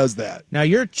someone does that. Now,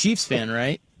 you're a Chiefs fan,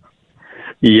 right?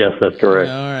 Yes, that's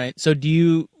correct. All right. So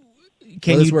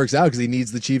this works out because he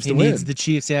needs the Chiefs to win. He needs the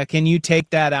Chiefs, yeah. Can you take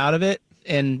that out of it?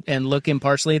 and look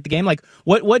impartially at the game? Like,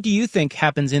 what do you think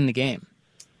happens in the game?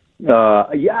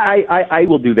 I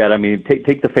will do that. I mean,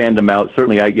 take the fandom out.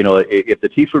 Certainly, if the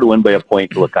Chiefs were to win by a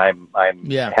point, look, I'm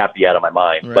happy out of my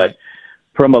mind. Right. But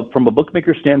from a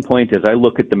bookmaker standpoint, as I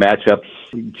look at the matchups,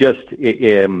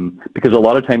 because a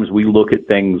lot of times we look at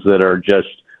things that are just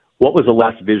what was the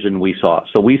last vision we saw.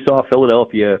 So we saw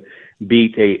Philadelphia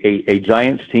beat a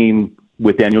Giants team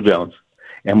with Daniel Jones,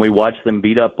 and we watched them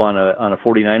beat up on a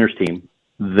 49ers team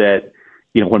that,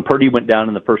 when Purdy went down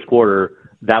in the first quarter,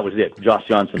 that was it. Josh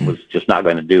Johnson was just not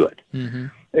going to do it. Mm-hmm.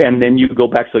 And then you go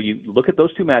back, so you look at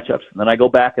those two matchups, and then I go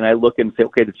back and I look and say,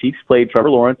 okay, the Chiefs played Trevor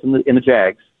Lawrence in the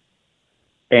Jags,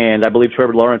 and I believe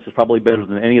Trevor Lawrence is probably better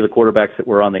than any of the quarterbacks that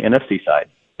were on the NFC side.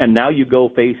 And now you go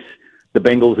face the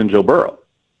Bengals and Joe Burrow.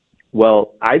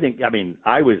 Well, Cincinnati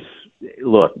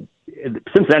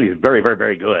is very, very,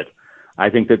 very good. I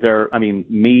think that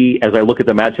as I look at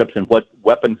the matchups and what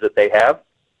weapons that they have,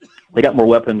 they got more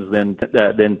weapons than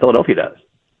Philadelphia does.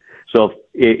 So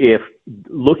if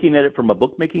looking at it from a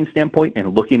bookmaking standpoint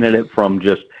and looking at it from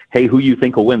just, hey, who you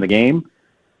think will win the game,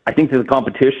 I think that the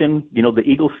competition, the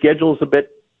Eagles' schedule is a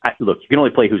bit. Look, you can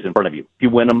only play who's in front of you. If you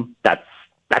win them, that's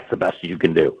the best you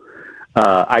can do.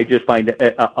 I just find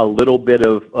a little bit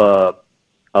of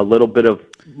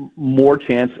more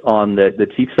chance on the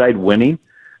Chiefs side winning.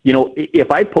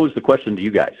 If I posed the question to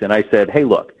you guys and I said, hey,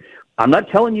 look, I'm not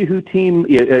telling you who team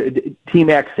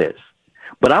X is,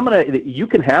 but you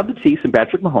can have the Chiefs and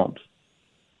Patrick Mahomes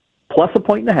plus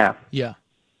 1.5. Yeah.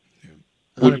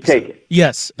 Would you take it?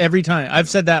 Yes, every time. I've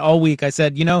said that all week. I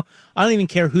said, I don't even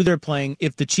care who they're playing.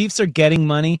 If the Chiefs are getting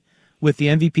money with the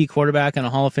MVP quarterback and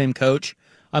a Hall of Fame coach,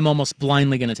 I'm almost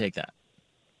blindly going to take that.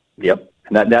 Yep.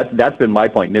 And that's been my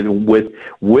point. And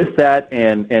with that,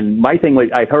 and my thing was,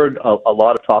 I heard a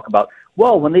lot of talk about,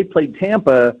 well, when they played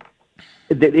Tampa,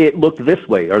 it looked this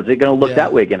way, or is it going to look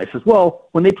that way again? I says, well,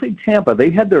 when they played Tampa, they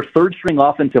had their third-string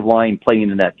offensive line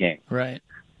playing in that game. Right.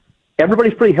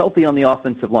 Everybody's pretty healthy on the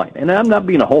offensive line. And I'm not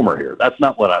being a homer here. That's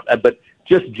not what but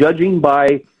just judging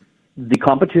by the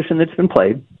competition that's been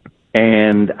played,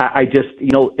 and I just,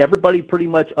 everybody pretty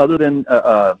much other than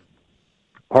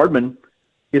Hardman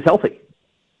is healthy.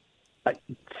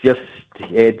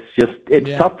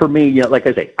 It's tough for me. Like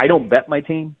I say, I don't bet my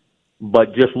team,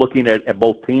 but just looking at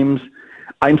both teams,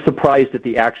 I'm surprised at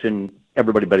the action.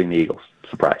 Everybody betting the Eagles.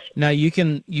 Surprised. Now you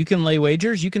can lay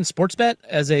wagers. You can sports bet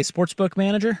as a sportsbook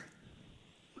manager.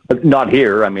 Not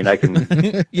here. I mean, I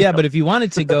can. Yeah, but if you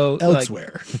wanted to go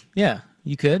elsewhere,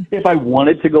 you could. If I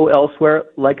wanted to go elsewhere,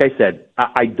 like I said,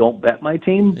 I don't bet my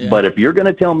team. Yeah. But if you're going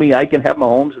to tell me I can have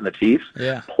Mahomes and the Chiefs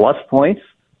plus points,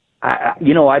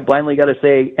 I blindly got to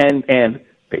say and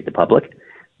pay the public.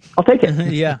 I'll take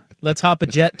it. Yeah. Let's hop a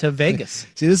jet to Vegas.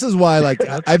 See, this is why,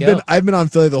 I've been on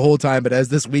Philly the whole time, but as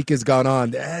this week has gone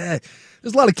on,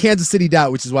 there's a lot of Kansas City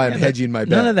doubt, which is why I'm hedging my bet.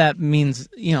 None of that means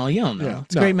you don't know. Yeah,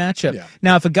 it's a great matchup. Yeah.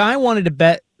 Now, if a guy wanted to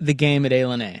bet the game at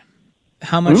A&A,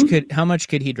 how much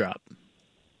could he drop?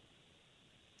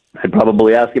 I'd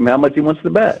probably ask him how much he wants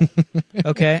to bet.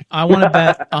 Okay, I want to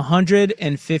bet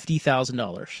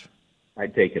 $150,000.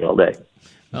 I'd take it all day.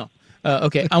 Oh.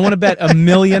 Okay, I want to bet $1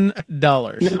 million.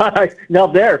 Now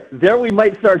there we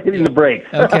might start hitting the brakes.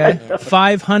 Okay,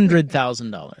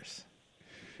 $500,000.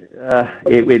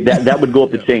 That would go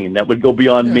up the chain. That would go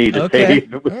beyond me to say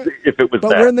if it was. But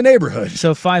that. we're in the neighborhood.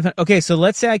 So so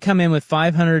let's say I come in with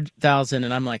 $500,000,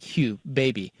 and I'm like, Hugh,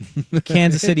 baby,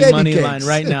 Kansas City money cakes. line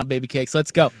right now, baby cakes.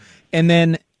 Let's go. And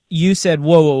then you said,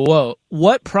 whoa.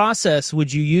 What process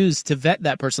would you use to vet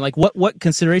that person? Like, what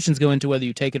considerations go into whether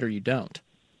you take it or you don't?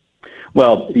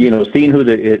 Well, seeing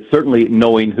certainly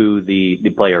knowing who the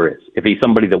player is. If he's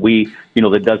somebody that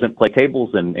that doesn't play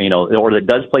tables and, or that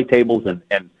does play tables and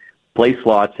play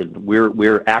slots, and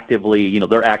we're actively,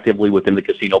 they're actively within the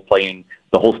casino playing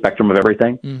the whole spectrum of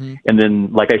everything. Mm-hmm. And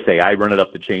then, like I say, I run it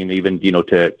up the chain even,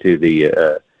 to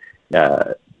the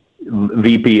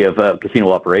VP of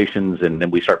casino operations, and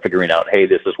then we start figuring out, hey,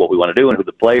 this is what we want to do and who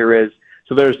the player is.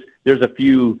 So there's a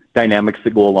few dynamics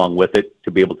that go along with it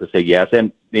to be able to say yes.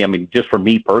 And I mean, just for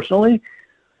me personally,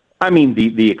 I mean,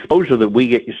 the exposure that we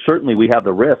get, certainly we have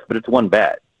the risk, but it's one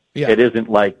bet. Yeah. It isn't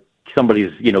like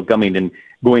somebody's, coming and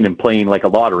going and playing like a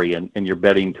lottery and you're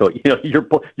betting to,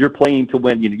 you're playing to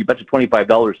win, you bet you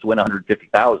 $25 to win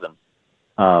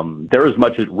 $150,000. They're as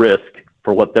much at risk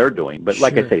for what they're doing. But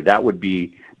like I say, that would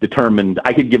be determined.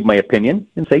 I could give my opinion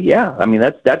and say, yeah, I mean,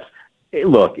 that's,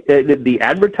 look, the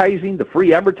advertising, the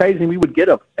free advertising we would get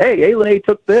of, hey, A&A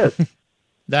took this.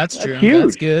 That's true.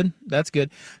 Huge. That's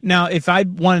good. Now, if I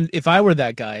were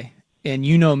that guy, and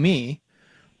you know me,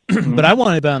 but I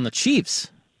wanted to bet on the Chiefs,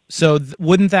 So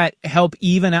wouldn't that help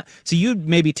even out? So you'd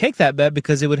maybe take that bet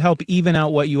because it would help even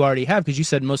out what you already have, because you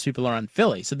said most people are on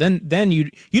Philly. So then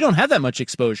you don't have that much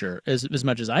exposure as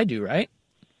much as I do, right?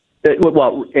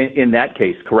 Well, in that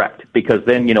case, correct. Because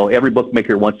then, every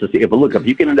bookmaker wants to see, if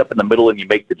you can end up in the middle and you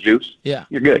make the juice, yeah,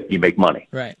 you're good. You make money.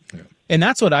 Right. Yeah. And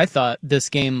that's what I thought this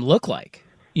game looked like,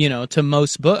 to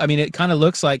most book. I mean, it kind of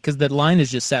looks like, because the line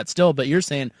is just sat still, but you're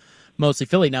saying mostly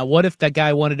Philly. Now, what if that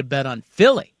guy wanted to bet on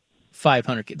Philly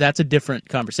 500? That's a different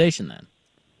conversation then.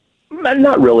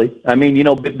 Not really. I mean,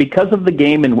 because of the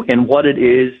game and what it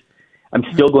is, I'm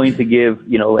still going to give,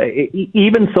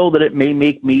 even so that it may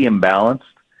make me imbalanced.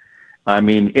 I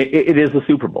mean, it is the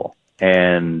Super Bowl.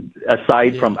 And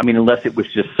aside from, unless it was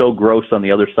just so gross on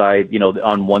the other side,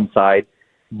 on one side,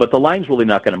 but the line's really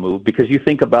not going to move, because you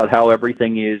think about how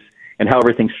everything is and how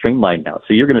everything's streamlined now.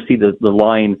 So you're going to see the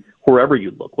line wherever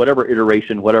you look, whatever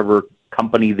iteration, whatever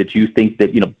company that you think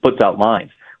that, puts out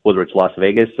lines, whether it's Las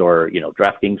Vegas or,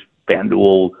 DraftKings,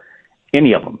 FanDuel,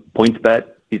 any of them, PointsBet,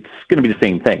 it's going to be the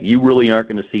same thing. You really aren't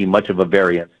going to see much of a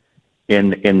variance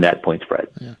in that point spread.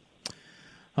 Yeah.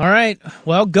 All right.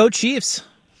 Well, go Chiefs.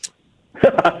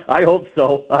 I hope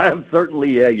so. I'm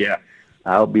certainly, yeah.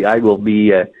 I will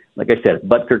be, like I said,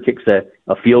 Butker kicks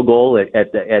a field goal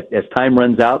as time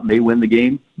runs out and they win the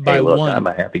game. By one. I'm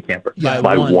a happy camper. Yeah,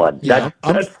 by one. Yeah,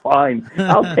 that's fine.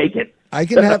 I'll take it. I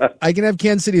can have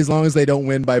Kansas City as long as they don't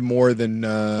win by more than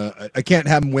I can't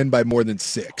have them win by more than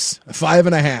 6.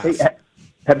 5.5. Hey,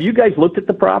 have you guys looked at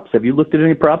the props? Have you looked at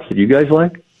any props that you guys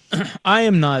like? I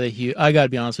am not a Hugh. I got to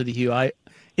be honest with you, Hugh.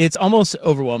 It's almost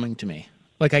overwhelming to me.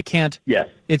 Like, I can't. Yes.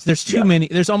 There's too many.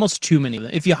 There's almost too many.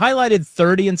 If you highlighted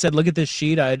 30 and said, "Look at this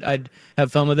sheet," I'd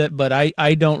have fun with it. But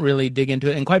I don't really dig into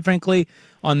it. And quite frankly,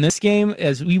 on this game,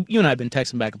 as you and I have been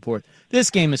texting back and forth, this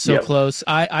game is so close.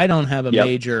 I don't have a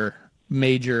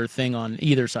major thing on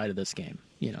either side of this game.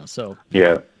 So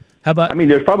yeah. How about?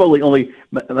 There's probably only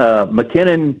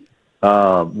McKinnon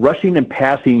rushing and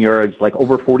passing yards like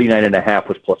over 49.5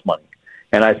 was plus money,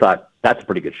 and I thought that's a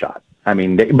pretty good shot.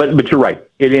 But you're right.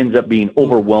 It ends up being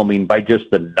overwhelming by just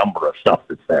the number of stuff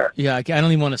that's there. Yeah, I don't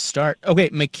even want to start. Okay,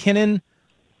 McKinnon.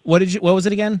 What was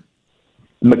it again?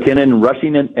 McKinnon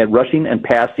rushing and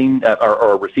passing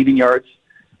or receiving yards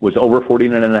was over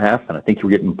 49.5, and I think you were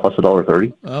getting plus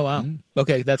 $1.30. Oh wow.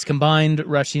 Okay, that's combined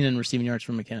rushing and receiving yards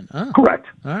from McKinnon. Oh. Correct.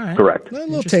 All right. Correct. A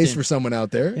little taste for someone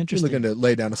out there. Interesting. You're looking to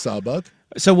lay down a sawbuck.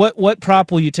 So what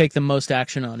prop will you take the most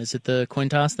action on? Is it the coin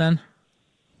toss then?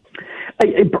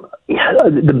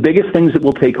 The biggest things that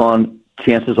we'll take on,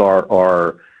 chances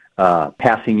are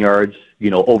passing yards,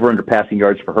 over under passing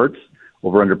yards for Hurts,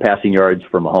 over under passing yards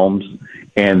for Mahomes,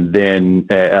 and then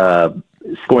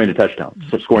scoring a touchdown.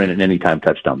 So scoring an anytime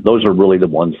touchdown. Those are really the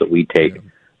ones that we take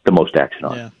the most action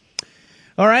on. Yeah.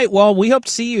 All right. Well, we hope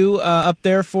to see you up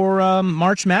there for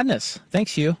March Madness.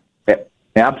 Thanks, Hugh.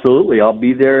 Absolutely. I'll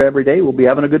be there every day. We'll be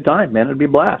having a good time, man. It'll be a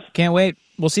blast. Can't wait.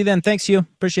 We'll see you then. Thanks, Hugh.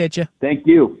 Appreciate you. Thank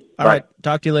you. All right.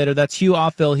 Talk to you later. That's Hugh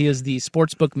Offill. He is the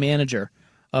sportsbook manager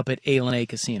up at A&A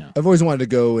Casino. I've always wanted to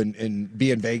go and be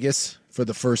in Vegas for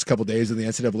the first couple days of the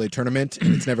NCAA tournament,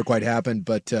 and it's never quite happened.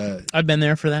 But I've been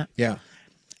there for that. Yeah.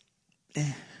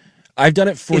 I've done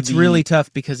it for It's really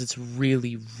tough because it's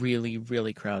really, really,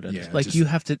 really crowded. Yeah, you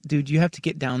have to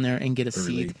get down there and get a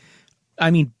seat.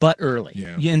 But early.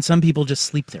 Yeah. And some people just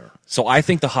sleep there. So I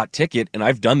think the hot ticket, and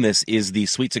I've done this, is the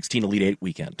Sweet 16 Elite 8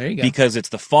 weekend. There you go. Because it's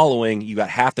the following, you got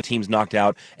half the teams knocked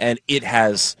out, and it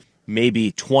has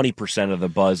maybe 20% of the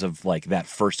buzz of like that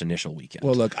first initial weekend.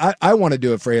 Well, look, I want to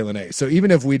do it for A&A. So even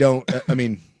if we don't,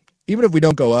 even if we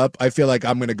don't go up, I feel like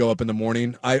I'm going to go up in the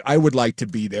morning. I would like to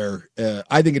be there.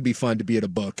 I think it'd be fun to be at a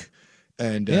book,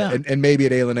 and maybe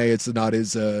at A&A it's not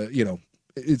as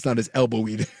it's not as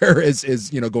elbowy there as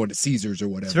going to Caesars or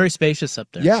whatever. It's very spacious up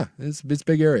there. Yeah, it's a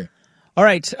big area. All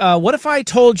right. What if I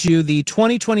told you the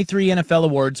 2023 NFL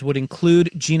awards would include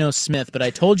Geno Smith, but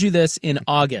I told you this in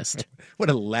August? Would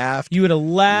have laughed. You would have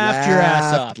laughed your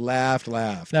ass off.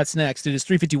 Laughed. That's next. It is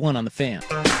 3:51 on the Fan.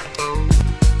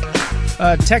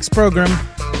 Text program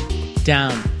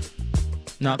down.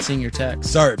 Not seeing your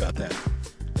text. Sorry about that.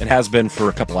 It has been for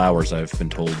a couple hours, I've been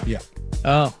told. Yeah.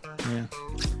 Oh, yeah.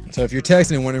 So if you're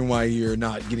texting and wondering why you're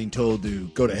not getting told to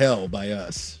go to hell by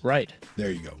us, right? There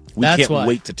you go. We can't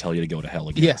wait to tell you to go to hell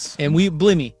again. Yes, and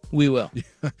believe me, we will.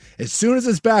 As soon as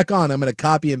it's back on, I'm going to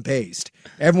copy and paste.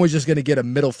 Everyone's just going to get a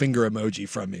middle finger emoji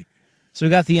from me. So we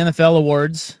got the NFL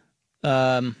awards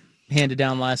handed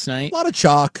down last night. A lot of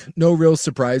chalk, no real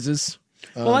surprises.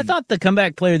 Well, I thought the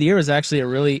comeback player of the year was actually a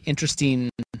really interesting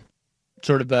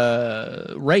sort of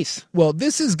a race. Well,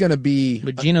 this is going to be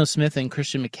with Geno Smith and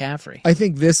Christian McCaffrey. I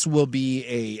think this will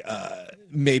be a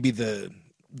maybe the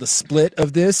the split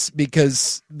of this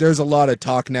because there's a lot of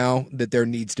talk now that there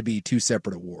needs to be 2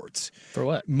 separate awards. For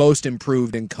what? Most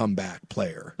improved and comeback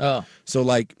player. Oh. So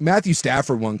like Matthew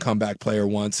Stafford won comeback player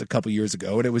once a couple years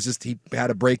ago, and it was just he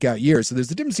had a breakout year. So there's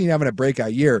a difference between having a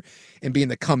breakout year and being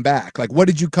the comeback. Like, what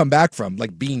did you come back from?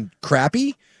 Like being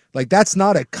crappy? Like, that's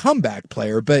not a comeback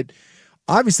player. But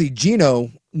obviously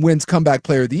Geno wins comeback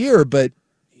player of the year, but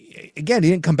again, he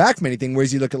didn't come back from anything.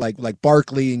 Whereas you look at like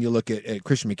Barkley and you look at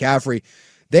Christian McCaffrey,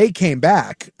 they came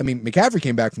back. I mean, McCaffrey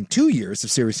came back from 2 years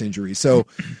of serious injury. So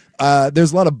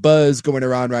there's a lot of buzz going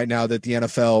around right now that the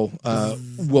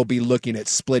NFL will be looking at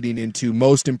splitting into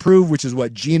most improved, which is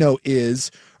what Geno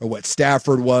is or what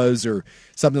Stafford was or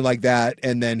something like that,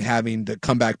 and then having the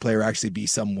comeback player actually be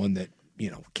someone that,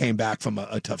 came back from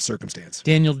a tough circumstance.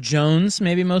 Daniel Jones,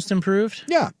 maybe most improved?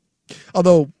 Yeah.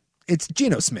 Although it's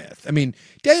Geno Smith. I mean,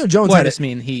 Daniel Jones. Well, I just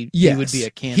mean he would be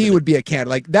a candidate. He would be a candidate.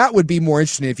 Like that would be more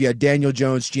interesting if you had Daniel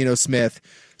Jones, Geno Smith,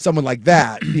 someone like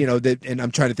that. That. And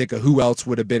I'm trying to think of who else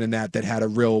would have been in that had a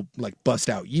real like bust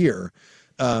out year.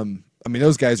 I mean,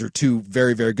 those guys are 2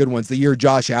 very, very good ones. The year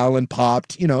Josh Allen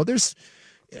popped. There's,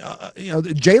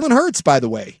 Jalen Hurts, by the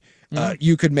way.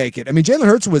 You could make it. I mean, Jalen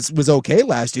Hurts was okay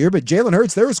last year, but Jalen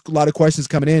Hurts, there was a lot of questions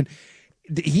coming in.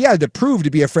 He had to prove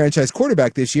to be a franchise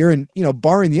quarterback this year, and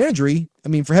barring the injury, I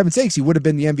mean, for heaven's sakes, he would have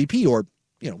been the MVP, or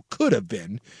could have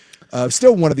been.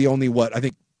 Still one of the only I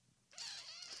think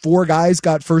 4 guys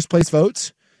got first place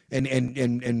votes,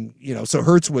 and so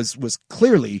Hurts was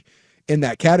clearly in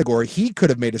that category. He could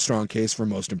have made a strong case for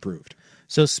most improved.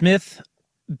 So Smith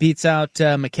beats out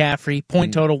McCaffrey,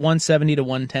 point total 170 to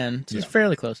 110. So it's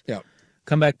fairly close. Yeah.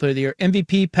 Comeback player of the year,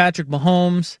 MVP Patrick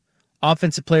Mahomes.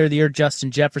 Offensive player of the year, Justin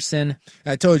Jefferson.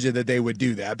 I told you that they would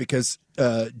do that because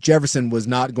Jefferson was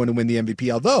not going to win the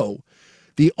MVP, although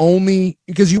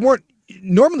because you weren't,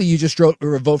 normally you just vote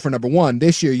for number 1.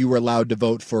 This year you were allowed to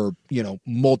vote for,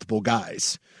 multiple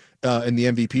guys in the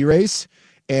MVP race,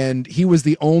 and he was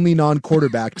the only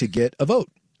non-quarterback to get a vote.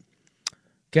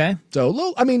 Okay.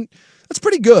 So, I mean, that's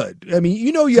pretty good. I mean,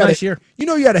 you had nice year.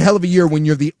 You had a hell of a year when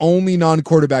you're the only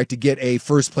non-quarterback to get a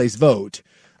first place vote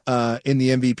in the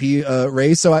MVP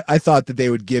race. So I thought that they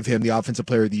would give him the offensive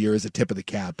player of the year as a tip of the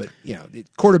cap. But,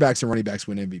 quarterbacks and running backs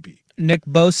win MVP. Nick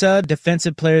Bosa,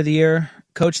 defensive player of the year.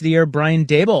 Coach of the year, Brian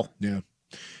Daboll. Yeah.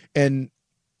 And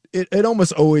it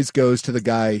almost always goes to the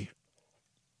guy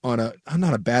on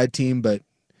not a bad team, but,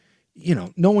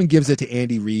 no one gives it to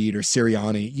Andy Reid or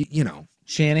Sirianni,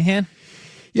 Shanahan?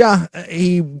 Yeah.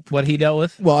 What he dealt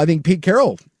with? Well, I think Pete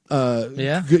Carroll,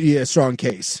 strong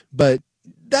case. But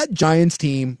that Giants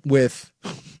team with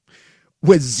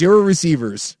 0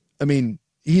 receivers, I mean,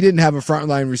 he didn't have a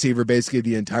frontline receiver basically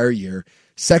the entire year.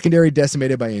 Secondary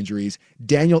decimated by injuries.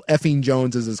 Daniel effing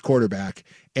Jones as his quarterback,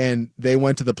 and they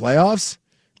went to the playoffs.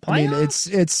 I mean,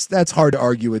 that's hard to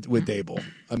argue with Daboll.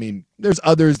 I mean, there's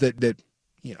others that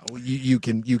you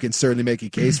can certainly make a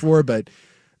case for, but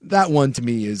that one to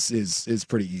me is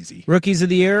pretty easy. Rookies of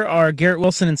the year are Garrett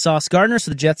Wilson and Sauce Gardner,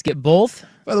 so the Jets get both.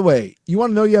 By the way, you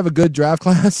want to know you have a good draft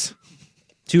class?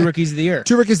 2 rookies of the year.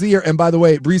 2 rookies of the year. And by the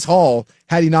way, Breece Hall,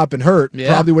 had he not been hurt,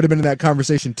 probably would have been in that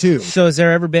conversation too. So has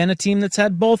there ever been a team that's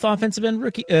had both offensive and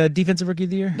defensive rookie of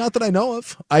the year? Not that I know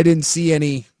of. I didn't see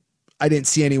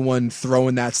anyone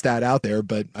throwing that stat out there,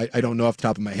 but I don't know off the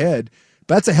top of my head.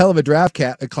 But that's a hell of a draft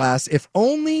class. If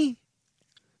only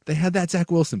they had that Zach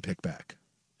Wilson pick back.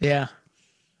 Yeah.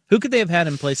 Who could they have had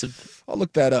in place of? I'll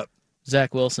look that up.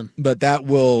 Zach Wilson. But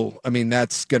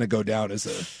that's going to go down as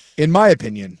in my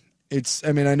opinion,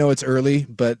 I know it's early,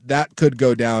 but that could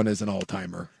go down as an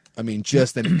all-timer. I mean,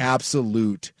 just an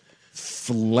absolute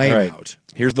flame out.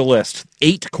 Here's the list.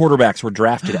 8 quarterbacks were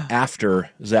drafted after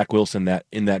Zach Wilson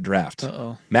in that draft.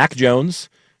 Uh-oh. Mac Jones,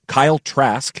 Kyle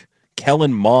Trask,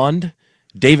 Kellen Mond,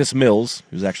 Davis Mills,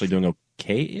 who's actually doing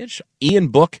okay-ish, Ian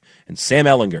Book, and Sam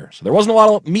Ehlinger. So there wasn't a lot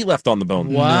of meat left on the bone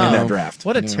in that draft.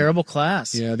 What a terrible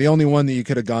class. Yeah, the only one that you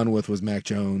could have gone with was Mac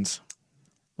Jones.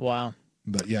 Wow.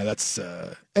 But yeah, that's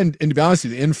and to be honest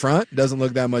with you, in front doesn't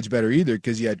look that much better either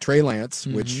because you had Trey Lance,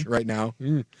 which right now,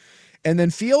 and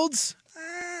then Fields,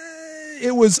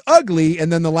 it was ugly.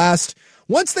 And then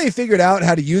once they figured out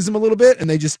how to use him a little bit, and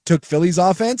they just took Philly's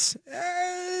offense,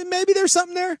 maybe there's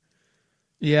something there.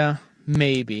 Yeah,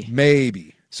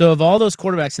 maybe. So of all those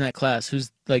quarterbacks in that class,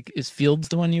 is Fields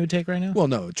the one you would take right now? Well,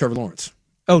 no, Trevor Lawrence.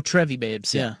 Oh, Trevi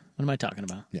Babes. Yeah. What am I talking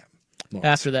about? Yeah. Lawrence.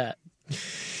 After that,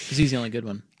 because he's the only good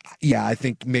one. Yeah, I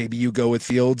think maybe you go with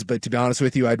Fields, but to be honest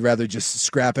with you, I'd rather just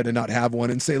scrap it and not have one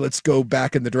and say let's go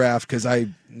back in the draft because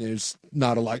there's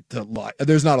not a lot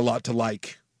to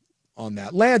like on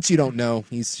that. Lance, you don't know.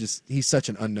 He's such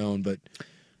an unknown, but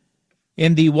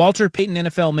And the Walter Payton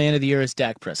NFL Man of the Year is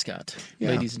Dak Prescott,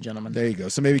 ladies and gentlemen. There you go.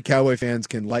 So maybe Cowboy fans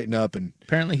can lighten up. And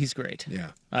apparently he's great.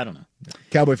 Yeah. I don't know.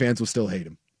 Cowboy fans will still hate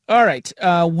him. All right.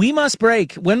 We must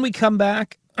break. When we come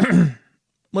back,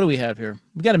 what do we have here?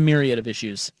 We got a myriad of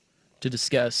issues to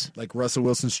discuss. Like Russell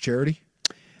Wilson's charity?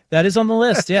 That is on the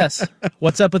list, yes.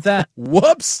 What's up with that?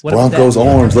 Whoops. Broncos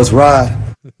orange, let's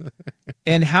ride.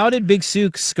 And how did Big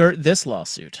Sook skirt this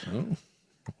lawsuit? Oh,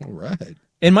 all right.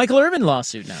 And Michael Irvin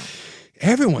lawsuit now.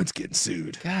 Everyone's getting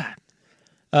sued. God.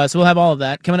 So we'll have all of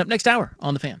that coming up next hour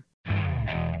on The Fan.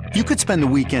 You could spend the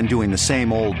weekend doing the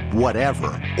same old whatever,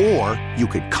 or you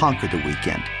could conquer the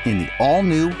weekend in the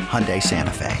all-new Hyundai Santa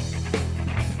Fe.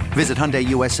 Visit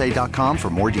HyundaiUSA.com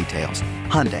for more details.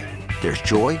 Hyundai, there's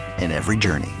joy in every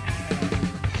journey.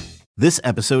 This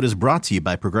episode is brought to you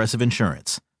by Progressive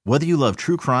Insurance. Whether you love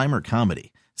true crime or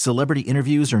comedy, celebrity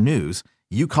interviews or news,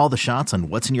 you call the shots on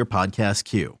what's in your podcast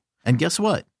queue. And guess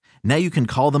what? Now you can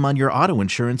call them on your auto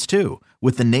insurance too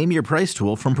with the Name Your Price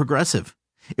tool from Progressive.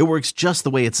 It works just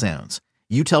the way it sounds.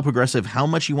 You tell Progressive how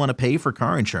much you want to pay for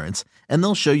car insurance, and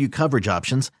they'll show you coverage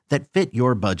options that fit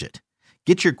your budget.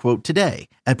 Get your quote today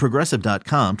at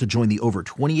Progressive.com to join the over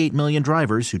 28 million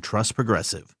drivers who trust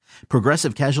Progressive.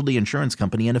 Progressive Casualty Insurance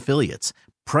Company and Affiliates.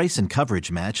 Price and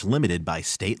coverage match limited by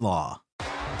state law.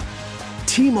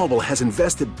 T-Mobile has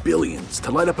invested billions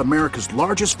to light up America's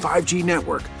largest 5G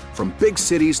network, from big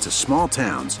cities to small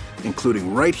towns,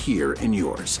 including right here in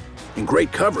yours. And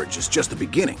great coverage is just the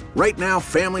beginning. Right now,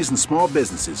 families and small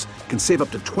businesses can save up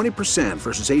to 20%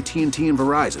 versus AT&T and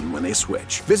Verizon when they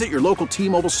switch. Visit your local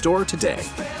T-Mobile store today.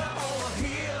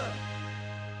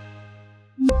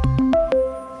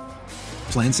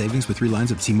 Plan savings with 3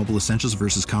 lines of T-Mobile Essentials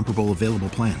versus comparable available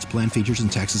plans. Plan features and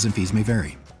taxes and fees may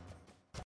vary.